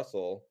D'Angelo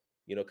Russell,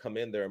 come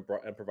in there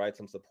and provide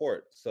some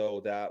support.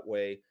 So that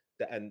way,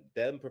 and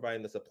them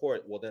providing the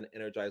support will then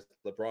energize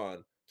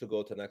LeBron to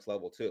go to the next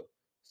level too.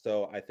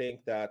 So I think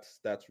that's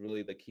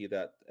really the key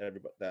that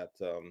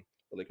the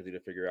Lakers need to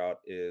figure out,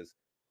 is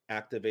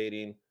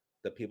activating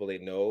the people they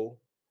know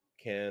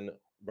can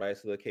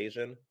rise to the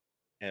occasion,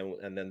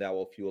 and then that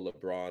will fuel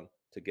LeBron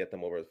to get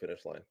them over the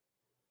finish line.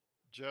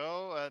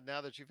 Joe, now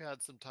that you've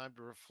had some time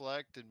to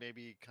reflect and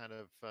maybe kind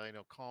of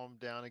calm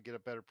down and get a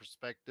better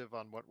perspective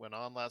on what went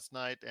on last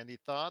night, any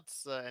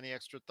thoughts? Any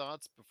extra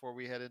thoughts before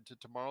we head into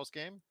tomorrow's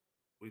game?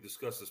 We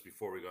discussed this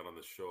before we got on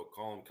the show.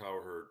 Colin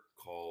Cowherd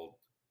called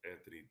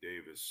Anthony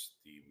Davis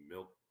the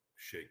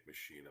milkshake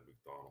machine at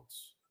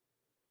McDonald's.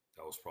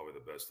 That was probably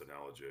the best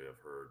analogy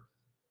I've heard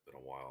in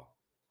a while.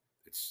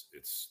 It's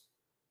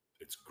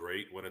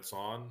great when it's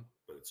on,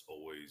 but it's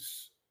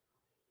always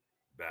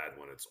bad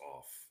when it's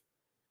off.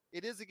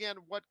 It is, again,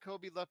 What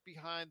Kobe Left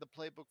Behind, the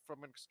playbook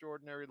from an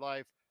extraordinary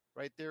life,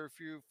 right there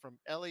for you from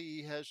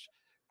Ellie Hesh.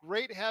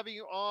 Great having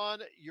you on.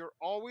 You're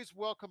always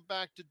welcome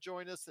back to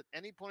join us at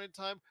any point in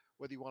time,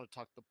 whether you want to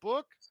talk the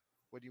book,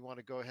 whether you want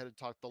to go ahead and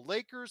talk the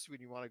Lakers, when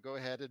you want to go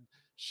ahead and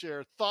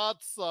share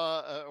thoughts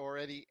or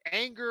any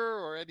anger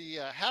or any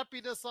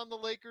happiness on the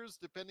Lakers,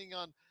 depending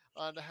on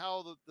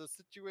how the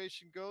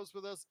situation goes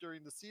with us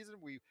during the season.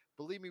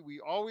 Believe me, we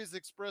always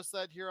express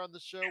that here on the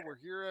show. We're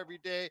here every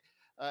day.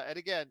 And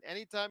again,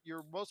 anytime,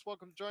 you're most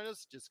welcome to join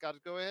us. Just got to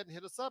go ahead and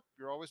hit us up.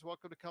 You're always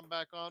welcome to come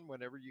back on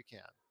whenever you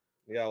can.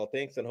 Yeah, well,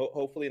 thanks. And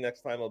hopefully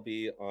next time I'll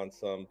be on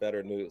some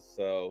better news.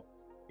 So,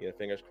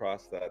 fingers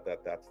crossed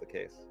that's the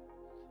case.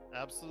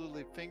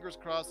 Absolutely. Fingers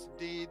crossed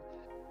indeed.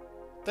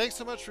 Thanks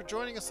so much for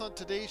joining us on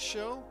today's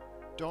show.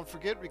 Don't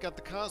forget, we got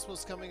the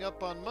Cosmos coming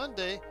up on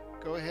Monday.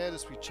 Go ahead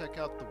as we check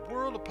out the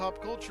world of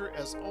pop culture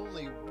as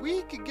only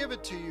we can give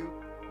it to you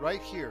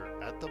right here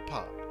at the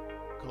Pop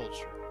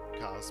Culture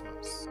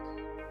Cosmos.